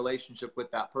onto your relationship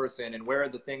with that person? And where are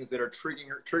the things that are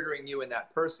triggering you in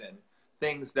that person,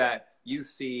 things that you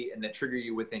see and that trigger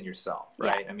you within yourself,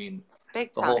 right? I mean,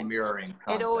 big the time. whole mirroring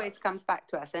concept. It always comes back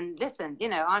to us. And listen, you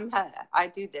know, I'm her. I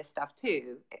do this stuff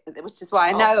too, which is why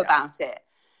I know about it.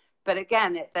 But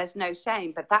again, there's no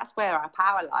shame. But that's where our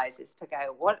power lies, is to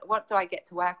go, what do I get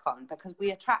to work on? Because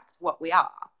we attract what we are.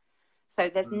 So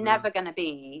there's never going to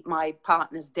be, my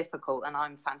partner's difficult and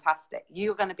I'm fantastic.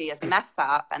 You're going to be as messed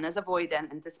up and as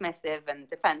avoidant and dismissive and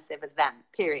defensive as them,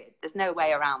 period. There's no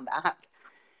way around that.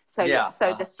 So,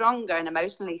 the stronger and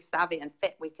emotionally savvy and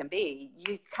fit we can be,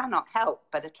 you cannot help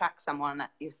but attract someone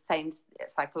at your same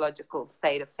psychological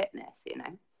state of fitness, you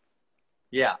know?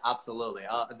 Yeah, absolutely.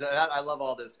 I love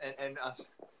all this.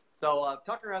 So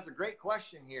Tucker has a great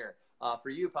question here for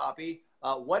you, Poppy.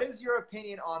 What is your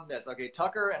opinion on this? Okay,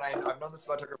 Tucker, and I've known this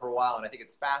about Tucker for a while, and I think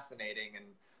it's fascinating.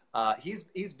 And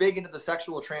he's big into the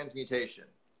sexual transmutation.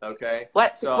 Okay.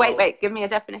 So, wait, give me a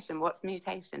definition. What's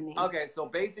mutation mean? Okay, so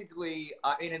basically,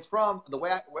 and it's from the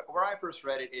way where I first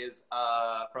read it is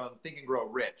from Think and Grow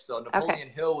Rich. So Napoleon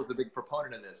Hill was a big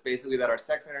proponent of this, basically that our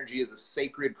sex energy is a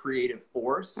sacred creative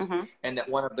force, and that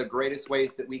one of the greatest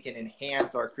ways that we can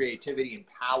enhance our creativity and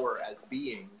power as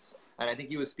beings. And I think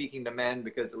he was speaking to men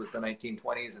because it was the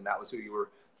 1920s, and that was who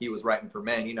he was writing for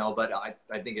men, you know. But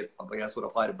I think I guess would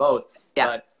apply to both. Yeah.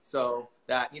 But so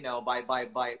that, you know, by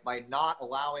not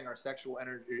allowing our sexual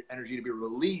energy to be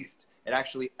released, it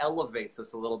actually elevates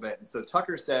us a little bit. And so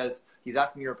Tucker says, he's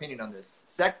asking your opinion on this.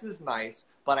 Sex is nice,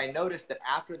 but I noticed that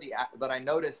after the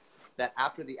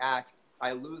act,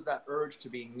 I lose that urge to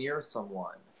be near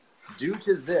someone. Due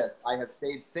to this, I have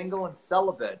stayed single and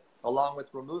celibate, along with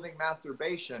removing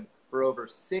masturbation for over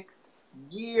 6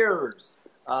 years.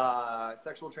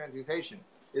 Sexual transmutation.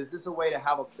 Is there a way to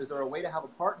have a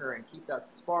partner and keep that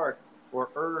spark or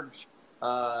urge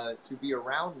to be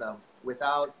around them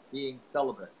without being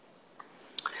celibate?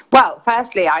 Well,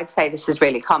 firstly, I'd say this is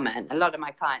really common. A lot of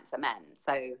my clients are men.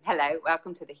 So hello,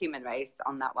 welcome to the human race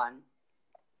on that one.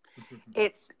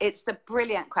 It's a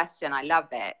brilliant question. I love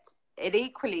it. It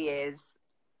equally is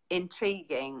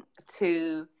intriguing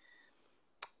to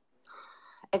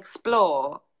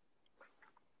explore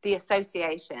the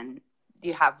association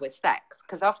you have with sex,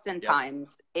 because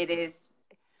oftentimes it is,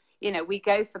 you know, we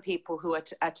go for people who are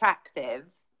attractive.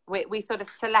 We sort of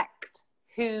select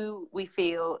who we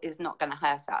feel is not going to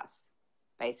hurt us,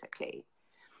 basically.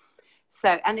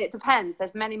 So, and it depends.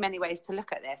 There's many, many ways to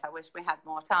look at this. I wish we had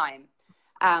more time.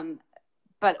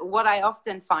 But what I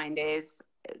often find is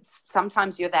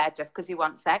sometimes you're there just because you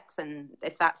want sex, and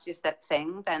if that's your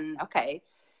thing, then okay.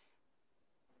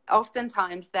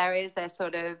 Oftentimes there is a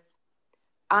sort of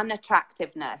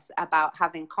unattractiveness about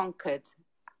having conquered,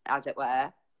 as it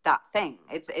were, that thing.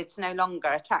 It's no longer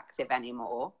attractive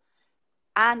anymore,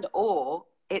 and or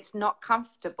it's not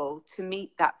comfortable to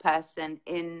meet that person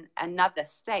in another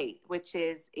state, which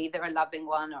is either a loving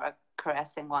one or a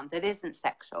caressing one that isn't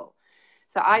sexual.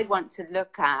 So I'd want to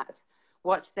look at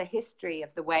what's the history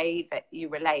of the way that you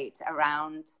relate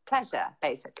around pleasure,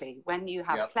 basically. When you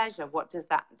have pleasure, what does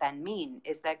that then mean?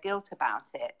 Is there guilt about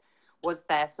it? Was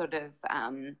there sort of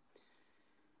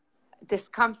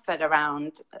discomfort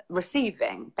around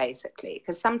receiving, basically?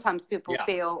 Because sometimes people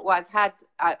feel, well,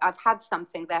 I've had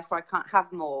something, therefore I can't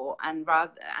have more, and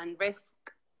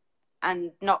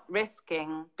not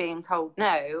risking being told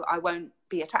no, I won't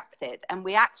be attracted. And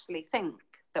we actually think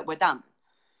that we're done,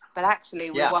 but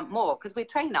actually we want more, because we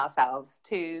train ourselves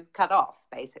to cut off,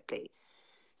 basically.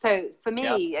 So for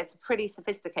me, it's a pretty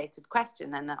sophisticated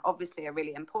question, and obviously a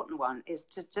really important one is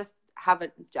to just have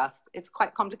it's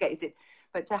quite complicated,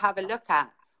 but to have a look at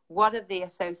what are the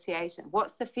associations,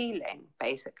 what's the feeling,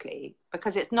 basically,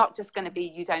 because it's not just going to be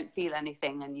you don't feel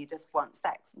anything and you just want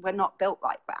sex. We're not built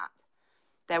like that.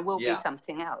 There will be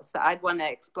something else. So I'd want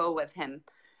to explore with him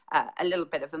a little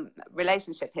bit of a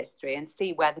relationship history and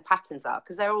see where the patterns are,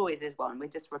 because there always is one. We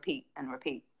just repeat and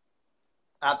repeat.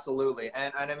 Absolutely.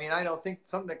 And I mean, I don't think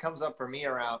something that comes up for me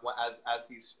around as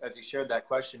he shared that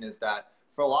question is that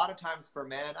for a lot of times for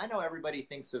men, I know everybody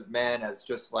thinks of men as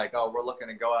just like, oh, we're looking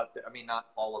to go out there. I mean, not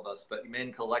all of us, but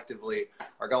men collectively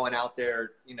are going out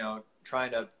there, you know,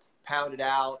 trying to pound it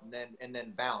out and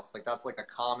then bounce. Like that's like a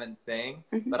common thing.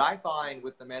 Mm-hmm. But I find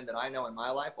with the men that I know in my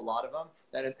life, a lot of them,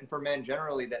 that, and for men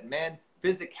generally, that men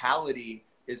physicality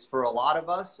is for a lot of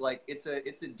us, like it's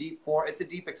a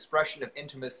deep expression of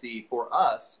intimacy for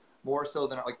us, more so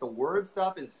than like the word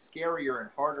stuff is scarier and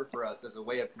harder for us as a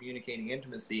way of communicating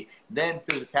intimacy than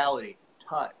physicality,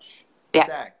 touch,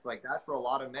 sex. Like that for a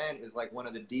lot of men is like one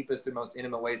of the deepest and most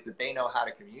intimate ways that they know how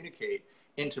to communicate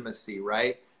intimacy,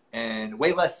 right? And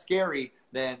way less scary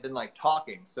than like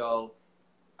talking. So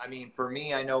I mean, for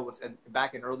me, I know it was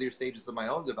back in earlier stages of my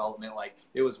own development, like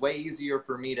it was way easier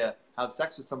for me to have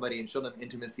sex with somebody and show them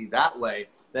intimacy that way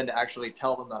than to actually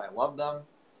tell them that I love them,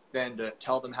 than to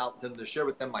tell them to share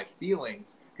with them my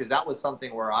feelings, because that was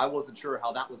something where I wasn't sure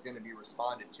how that was going to be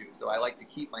responded to. So I like to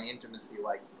keep my intimacy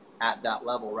like at that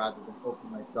level rather than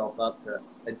open myself up to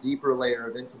a deeper layer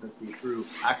of intimacy through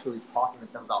actually talking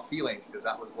with them about feelings, because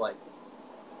that was like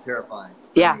terrifying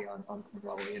for me on some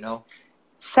level, you know?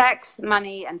 Sex,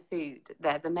 money, and food.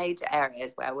 They're the major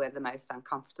areas where we're the most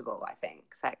uncomfortable, I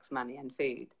think. Sex, money, and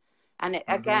food. And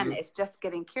again, it's just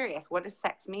getting curious. What does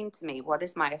sex mean to me? What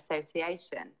is my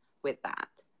association with that?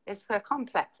 It's a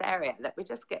complex area that we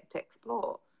just get to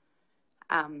explore.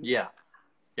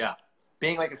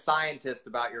 Being like a scientist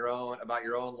about your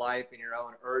own life and your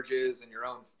own urges and your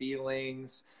own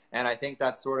feelings. And I think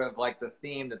that's sort of like the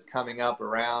theme that's coming up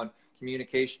around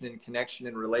communication and connection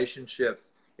and relationships,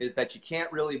 is that you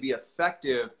can't really be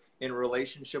effective in a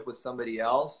relationship with somebody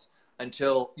else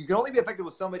until you can only be effective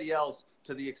with somebody else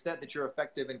to the extent that you're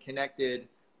effective and connected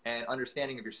and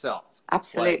understanding of yourself.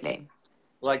 Absolutely.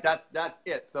 Like that's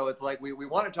it. So it's like we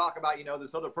want to talk about, you know,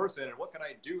 this other person and what can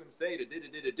I do and say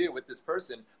to do with this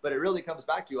person, but it really comes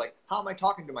back to like, how am I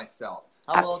talking to myself?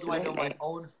 How well do I know my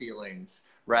own feelings,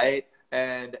 right?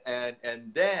 And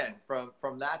then from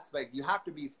that aspect, you have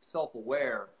to be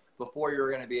self-aware before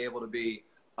you're going to be able to be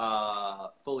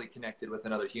fully connected with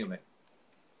another human.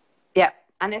 Yeah,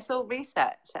 and it's all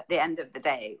research at the end of the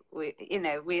day.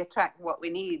 We attract what we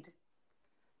need.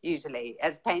 Usually,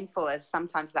 as painful as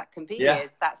sometimes that can be,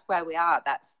 is that's where we are.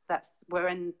 That's we're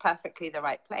in perfectly the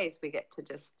right place. We get to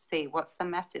just see what's the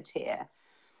message here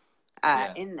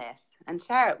in this and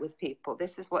share it with people.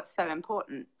 This is what's so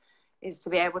important, is to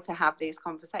be able to have these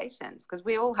conversations, because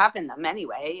we all have in them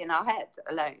anyway, in our head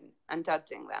alone, and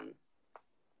judging them.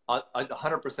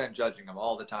 100% judging them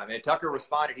all the time. And Tucker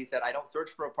responded, he said, I don't search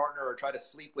for a partner or try to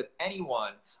sleep with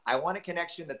anyone. I want a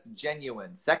connection that's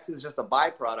genuine. Sex is just a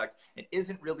byproduct and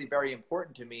isn't really very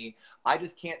important to me. I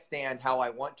just can't stand how I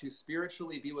want to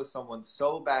spiritually be with someone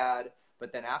so bad,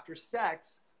 but then after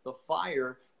sex, the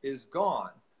fire is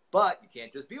gone. But you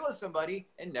can't just be with somebody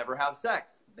and never have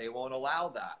sex. They won't allow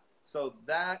that. So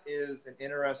that is an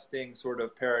interesting sort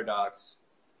of paradox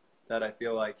that I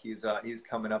feel like he's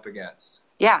coming up against.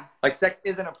 Yeah. Like sex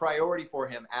isn't a priority for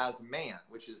him as a man,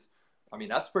 which is, I mean,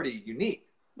 that's pretty unique.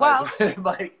 Well,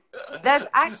 there's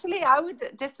actually, I would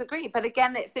disagree. But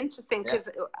again, it's interesting because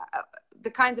the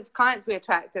kinds of clients we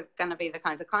attract are going to be the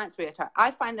kinds of clients we attract.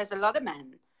 I find there's a lot of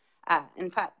men.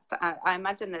 In fact, I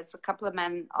imagine there's a couple of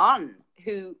men on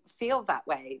who feel that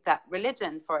way, that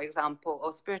religion, for example,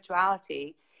 or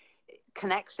spirituality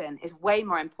connection is way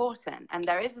more important. And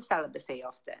there is a celibacy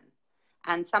often.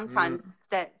 And sometimes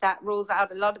that rules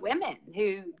out a lot of women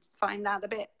who find that a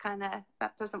bit kind of,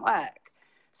 that doesn't work.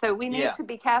 So we need to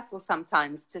be careful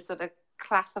sometimes to sort of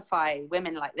classify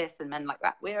women like this and men like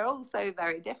that. We're all so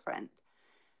very different.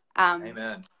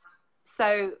 Amen.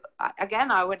 So again,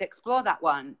 I would explore that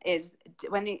one, is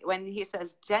when he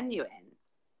says genuine,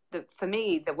 for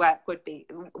me, the work would be,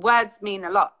 words mean a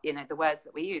lot, you know, the words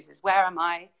that we use is, where am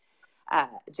I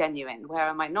genuine? Where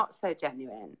am I not so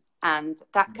genuine? And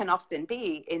that can often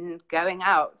be in going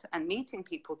out and meeting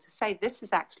people to say, this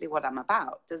is actually what I'm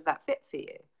about. Does that fit for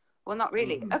you? Well, not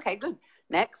really. Okay, good.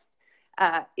 Next.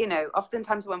 You know,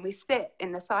 oftentimes when we sit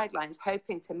in the sidelines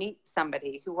hoping to meet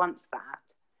somebody who wants that,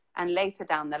 and later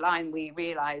down the line we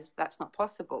realize that's not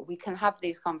possible, we can have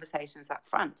these conversations up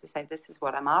front to say, this is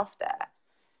what I'm after.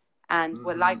 And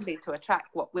we're likely to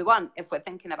attract what we want if we're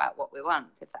thinking about what we want,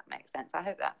 if that makes sense. I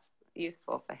hope that's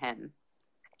useful for him.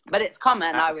 But it's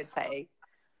common, I would say.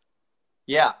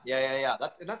 Yeah.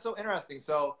 That's so interesting.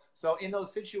 So in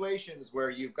those situations where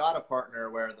you've got a partner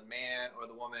where the man or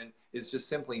the woman is just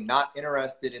simply not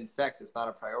interested in sex, it's not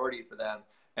a priority for them,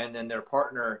 and then their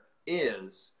partner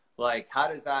is, like,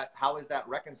 how is that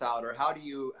reconciled? Or how do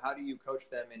you coach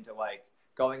them into, like,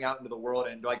 going out into the world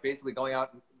and, like, basically going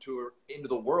out into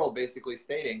the world, basically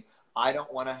stating, I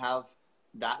don't want to have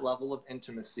that level of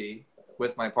intimacy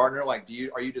with my partner? Like,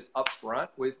 are you just upfront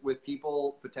with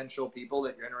people, potential people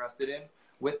that you're interested in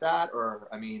with that? Or,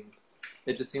 I mean,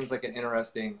 it just seems like an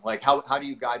interesting, like, how do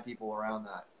you guide people around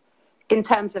that? In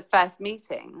terms of first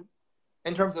meeting?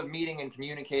 In terms of meeting and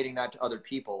communicating that to other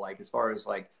people, like, as far as,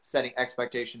 like, setting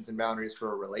expectations and boundaries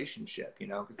for a relationship, you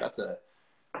know, because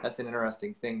that's an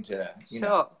interesting thing to, you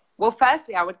know. Well,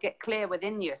 firstly, I would get clear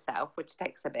within yourself, which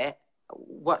takes a bit,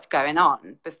 what's going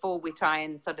on, before we try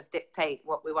and sort of dictate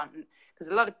what we want.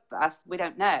 Because a lot of us, we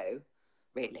don't know,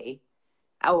 really,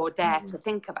 or dare to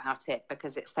think about it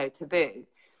because it's so taboo.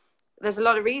 There's a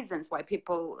lot of reasons why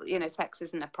people, you know, sex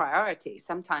isn't a priority.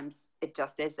 Sometimes it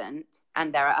just isn't.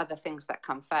 And there are other things that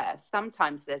come first.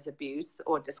 Sometimes there's abuse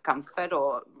or discomfort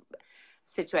or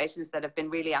situations that have been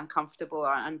really uncomfortable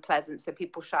or unpleasant. So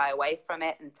people shy away from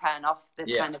it and turn off the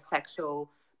kind of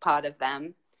sexual part of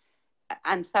them,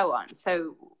 and so on.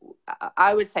 So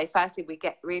I would say, firstly, we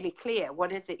get really clear.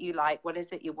 What is it you like? What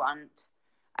is it you want?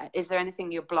 Is there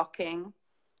anything you're blocking?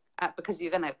 Because you're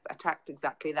going to attract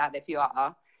exactly that if you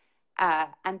are.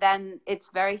 And then it's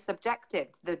very subjective,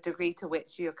 the degree to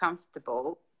which you're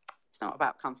comfortable. It's not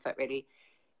about comfort, really.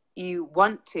 You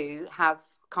want to have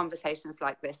conversations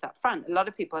like this up front. A lot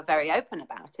of people are very open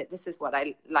about it. This is what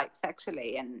I like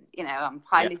sexually, and, you know, I'm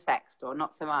highly sexed or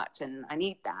not so much, and I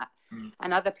need that.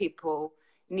 And other people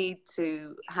need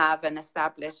to have an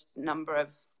established number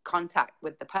of contact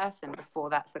with the person before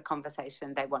that's a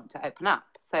conversation they want to open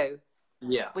up. So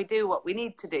we do what we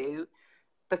need to do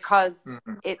because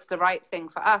it's the right thing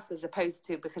for us, as opposed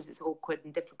to because it's awkward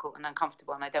and difficult and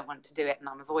uncomfortable and I don't want to do it and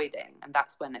I'm avoiding. And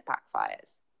that's when it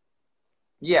backfires.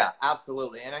 Yeah,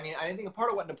 absolutely. And I mean, I think a part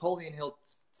of what Napoleon Hill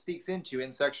speaks into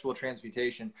in Sexual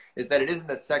Transmutation is that it isn't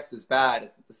that sex is bad,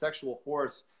 it's that the sexual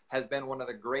force has been one of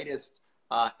the greatest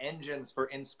engines for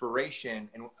inspiration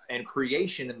and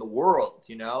creation in the world,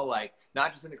 you know, like,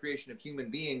 not just in the creation of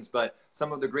human beings, but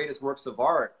some of the greatest works of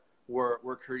art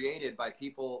were created by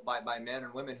people, by men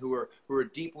and women who were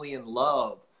deeply in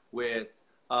love with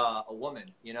a woman,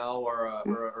 you know, or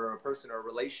a person or a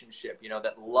relationship, you know.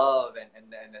 That love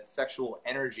and that sexual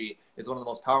energy is one of the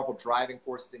most powerful driving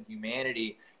forces in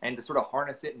humanity, and to sort of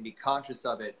harness it and be conscious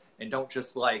of it and don't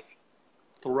just, like,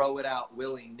 throw it out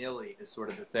willy-nilly is sort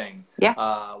of the thing.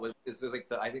 Is like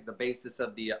I think the basis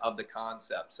of the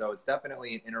concept. So it's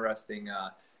definitely an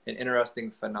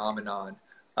interesting phenomenon.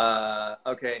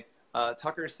 Okay.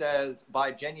 Tucker says,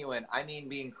 by genuine, I mean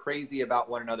being crazy about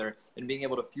one another and being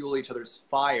able to fuel each other's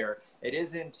fire. It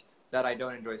isn't that I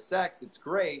don't enjoy sex. It's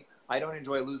great. I don't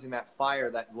enjoy losing that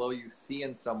fire, that glow you see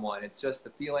in someone. It's just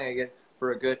the feeling I get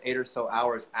for a good 8 or so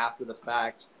hours after the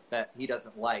fact that he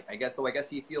doesn't like. I guess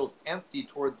he feels empty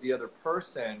towards the other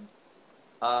person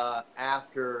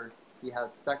after he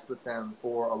has sex with them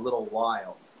for a little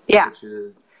while. Yeah.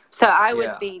 So I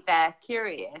would be there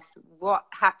curious what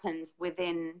happens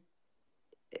within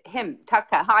him.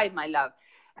 Tucker, hi, my love.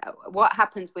 What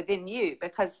happens within you?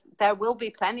 Because there will be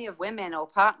plenty of women or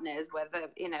partners, whether,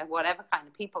 you know, whatever kind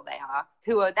of people they are,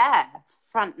 who are there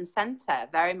front and center,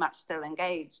 very much still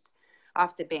engaged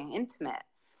after being intimate.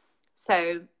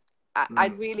 So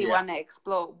I'd really want to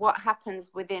explore what happens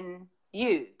within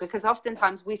you, because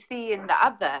oftentimes we see in the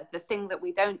other the thing that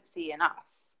we don't see in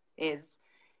us. Is,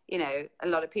 you know, a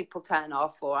lot of people turn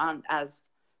off or aren't as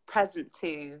present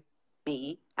to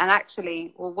me, and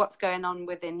actually, well, what's going on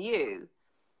within you?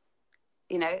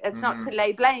 You know, it's not to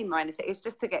lay blame or anything. It's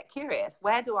just to get curious.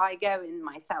 Where do I go in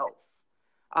myself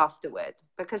afterward?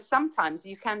 Because sometimes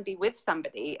you can be with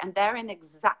somebody and they're in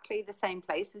exactly the same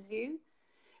place as you,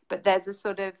 but there's a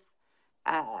sort of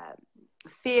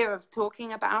fear of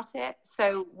talking about it.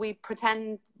 So we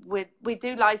pretend we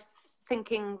do life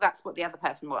thinking that's what the other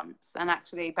person wants. And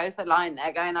actually both are lying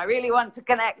there going, I really want to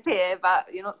connect here, but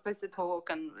you're not supposed to talk.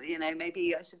 And, you know,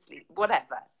 maybe I should sleep,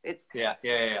 whatever. It's Yeah.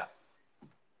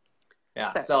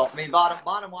 So, I mean,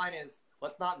 bottom line is,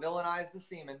 let's not villainize the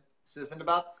semen. This isn't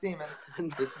about the semen.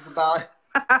 This is about.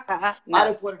 No. I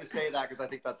just wanted to say that because I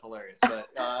think that's hilarious. But,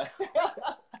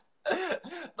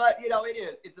 but you know, it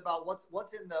is. It's about what's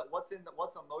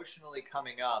emotionally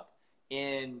coming up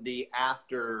in the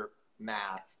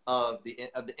aftermath of the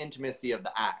intimacy of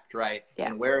the act, right? Yeah.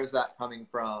 And where is that coming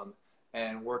from?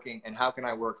 And working, and how can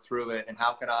I work through it? And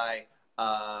how can I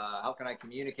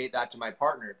communicate that to my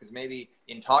partner? Because maybe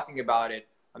in talking about it,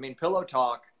 I mean, pillow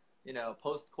talk, you know,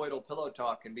 post-coital pillow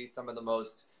talk can be some of the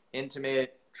most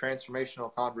intimate,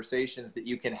 transformational conversations that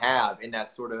you can have in that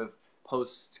sort of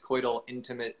post-coital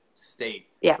intimate state,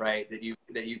 right? That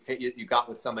you got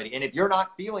with somebody. And if you're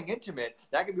not feeling intimate,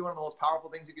 that could be one of the most powerful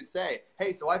things you could say.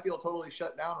 Hey, so I feel totally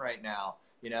shut down right now,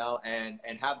 you know, and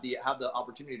have the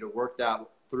opportunity to work that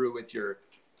through with your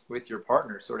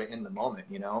partner sort of in the moment,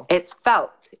 you know? It's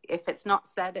felt. If it's not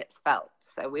said, it's felt.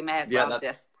 So we may as well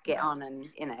just get on and,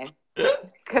 you know,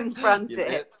 confront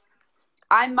it.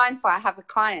 I'm mindful. I have a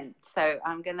client, so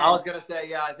I'm gonna. I was gonna say,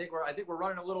 yeah. I think we're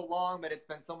running a little long, but it's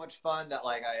been so much fun that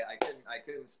like I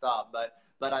couldn't stop.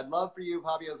 But I'd love for you,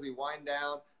 Poppy, as we wind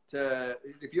down, to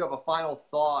if you have a final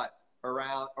thought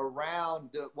around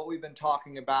what we've been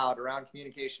talking about around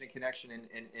communication and connection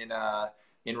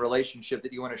in relationship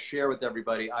that you want to share with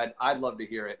everybody. I'd love to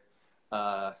hear it.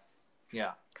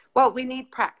 Yeah. Well, we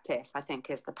need practice, I think,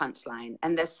 is the punchline.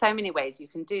 And there's so many ways you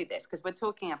can do this because we're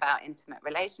talking about intimate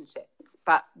relationships.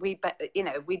 But you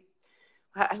know,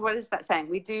 what is that saying?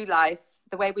 We do life,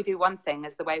 the way we do one thing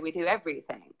is the way we do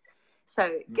everything.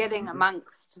 So getting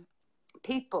amongst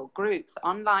people, groups,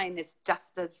 online is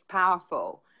just as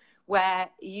powerful, where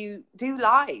you do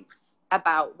lives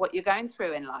about what you're going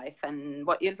through in life and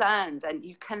what you've learned, and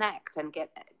you connect and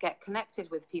get connected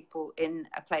with people in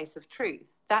a place of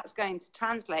truth. That's going to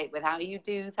translate with how you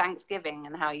do Thanksgiving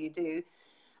and how you do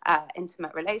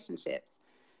intimate relationships.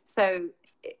 So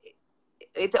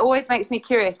it always makes me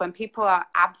curious when people are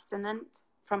abstinent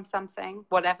from something,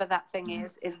 whatever that thing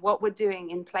is what we're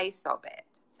doing in place of it.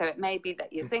 So it may be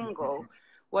that you're single.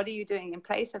 What are you doing in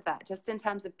place of that? Just in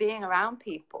terms of being around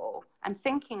people and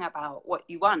thinking about what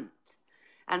you want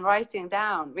and writing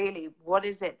down really what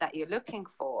is it that you're looking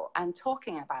for and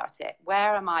talking about it.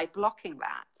 Where am I blocking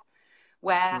that?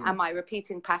 Where am I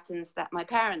repeating patterns that my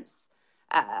parents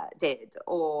did?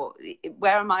 Or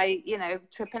where am I, you know,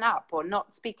 tripping up or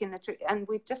not speaking the truth? And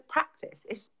we just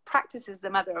practice. Practice is the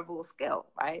mother of all skill,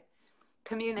 right?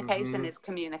 Communication is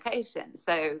communication.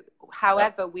 So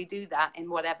however we do that in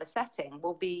whatever setting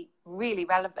will be really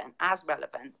relevant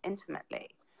intimately.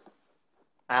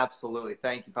 Absolutely.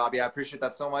 Thank you, Poppy. I appreciate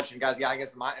that so much. And guys, yeah, I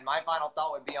guess my final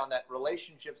thought would be on that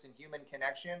relationships and human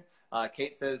connection.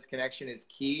 Kate says connection is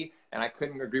key, and I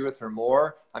couldn't agree with her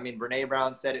more. I mean, Brene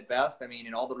Brown said it best. I mean,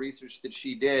 in all the research that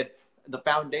she did, the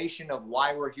foundation of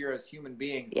why we're here as human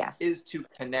beings is to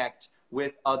connect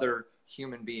with other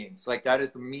human beings. Like, that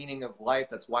is the meaning of life.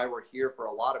 That's why we're here for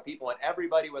a lot of people. And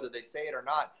everybody, whether they say it or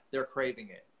not, they're craving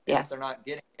it. And if they're not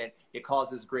getting it, it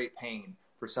causes great pain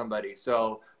for somebody.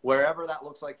 So wherever that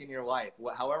looks like in your life,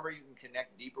 however you can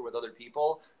connect deeper with other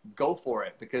people, go for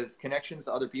it, because connections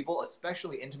to other people,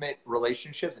 especially intimate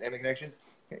relationships and intimate connections,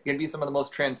 can be some of the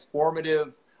most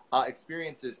transformative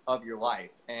experiences of your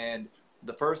life. And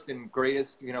the first and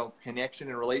greatest, you know, connection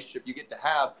and relationship you get to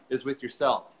have is with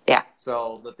yourself. Yeah.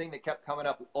 So the thing that kept coming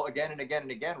up again and again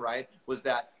and again, right, was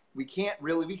that we can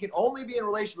only be in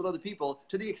relationship with other people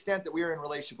to the extent that we are in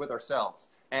relationship with ourselves.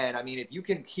 And I mean, if you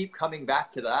can keep coming back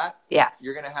to that,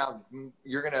 you're gonna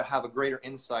have a greater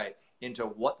insight into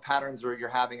what patterns you're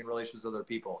having in relationships with other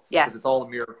people. Because it's all a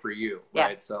mirror for you,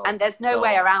 right? So, and there's no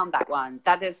way around that one.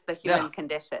 That is the human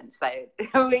condition.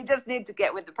 So we just need to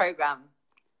get with the program.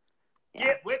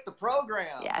 Get with the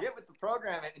program. Get with the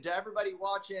program. And to everybody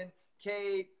watching,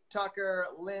 Kate, Tucker,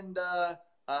 Linda,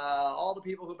 all the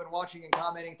people who've been watching and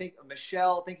commenting.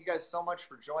 Michelle, thank you guys so much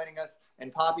for joining us.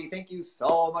 And Poppy, thank you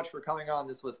so much for coming on.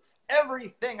 This was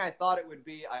everything I thought it would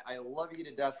be. I love you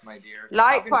to death, my dear.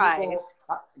 Likewise.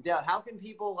 How can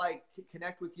people like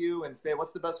connect with you and stay?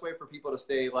 What's the best way for people to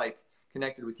stay like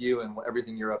connected with you and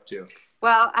everything you're up to?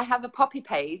 Well, I have a Poppy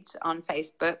page on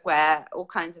Facebook where all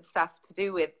kinds of stuff to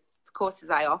do with courses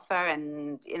I offer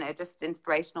and, you know, just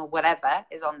inspirational whatever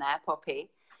is on there,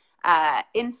 Poppy.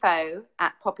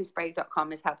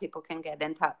 Info@poppysprague.com is how people can get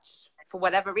in touch for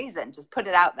whatever reason. Just put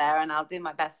it out there and I'll do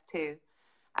my best to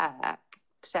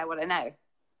share what I know.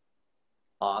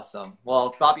 Awesome.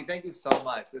 Well, Poppy, thank you so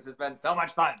much. This has been so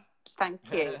much fun. Thank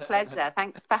you. Pleasure.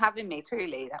 Thanks for having me.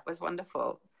 Truly, that was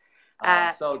wonderful.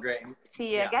 So great.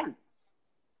 See you again.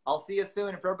 I'll see you soon.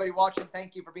 And for everybody watching,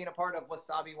 thank you for being a part of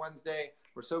Wasabi Wednesday.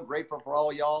 We're so grateful for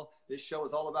all y'all. This show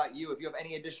is all about you. If you have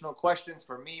any additional questions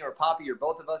for me or Poppy or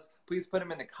both of us, please put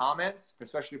them in the comments,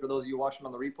 especially for those of you watching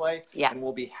on the replay. Yes. And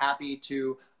we'll be happy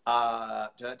to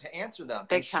answer them.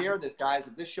 Big and share this, guys.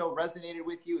 If this show resonated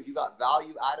with you, if you got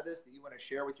value out of this that you want to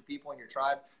share with your people in your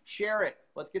tribe, share it.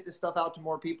 Let's get this stuff out to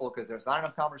more people because there's not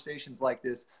enough conversations like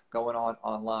this going on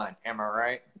online. Am I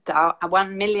right?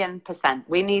 1,000,000%.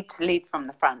 We need to lead from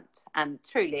the front, and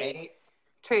truly,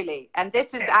 and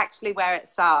this is actually where it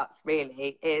starts.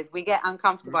 Really, is we get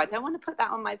uncomfortable. I don't want to put that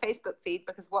on my Facebook feed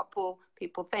because what will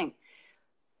people think?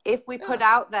 If we put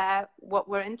out there what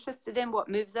we're interested in, what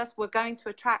moves us, we're going to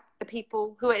attract the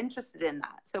people who are interested in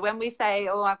that. So when we say,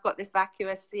 oh, I've got this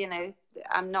vacuous, you know,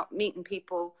 I'm not meeting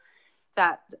people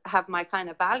that have my kind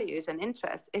of values and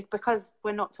interests, it's because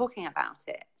we're not talking about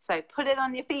it. So put it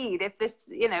on your feed. If this,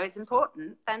 you know, is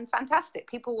important, then fantastic.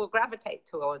 People will gravitate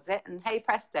towards it. And hey,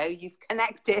 presto, you've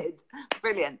connected.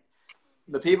 Brilliant.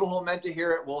 The people who are meant to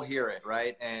hear it will hear it,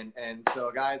 right? And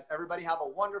so, guys, everybody have a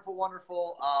wonderful,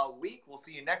 wonderful week. We'll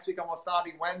see you next week on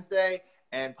Wasabi Wednesday.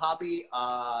 And Poppy,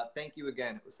 thank you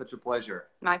again. It was such a pleasure.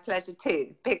 My pleasure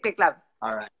too. Big, big love.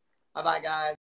 All right. Bye-bye, guys.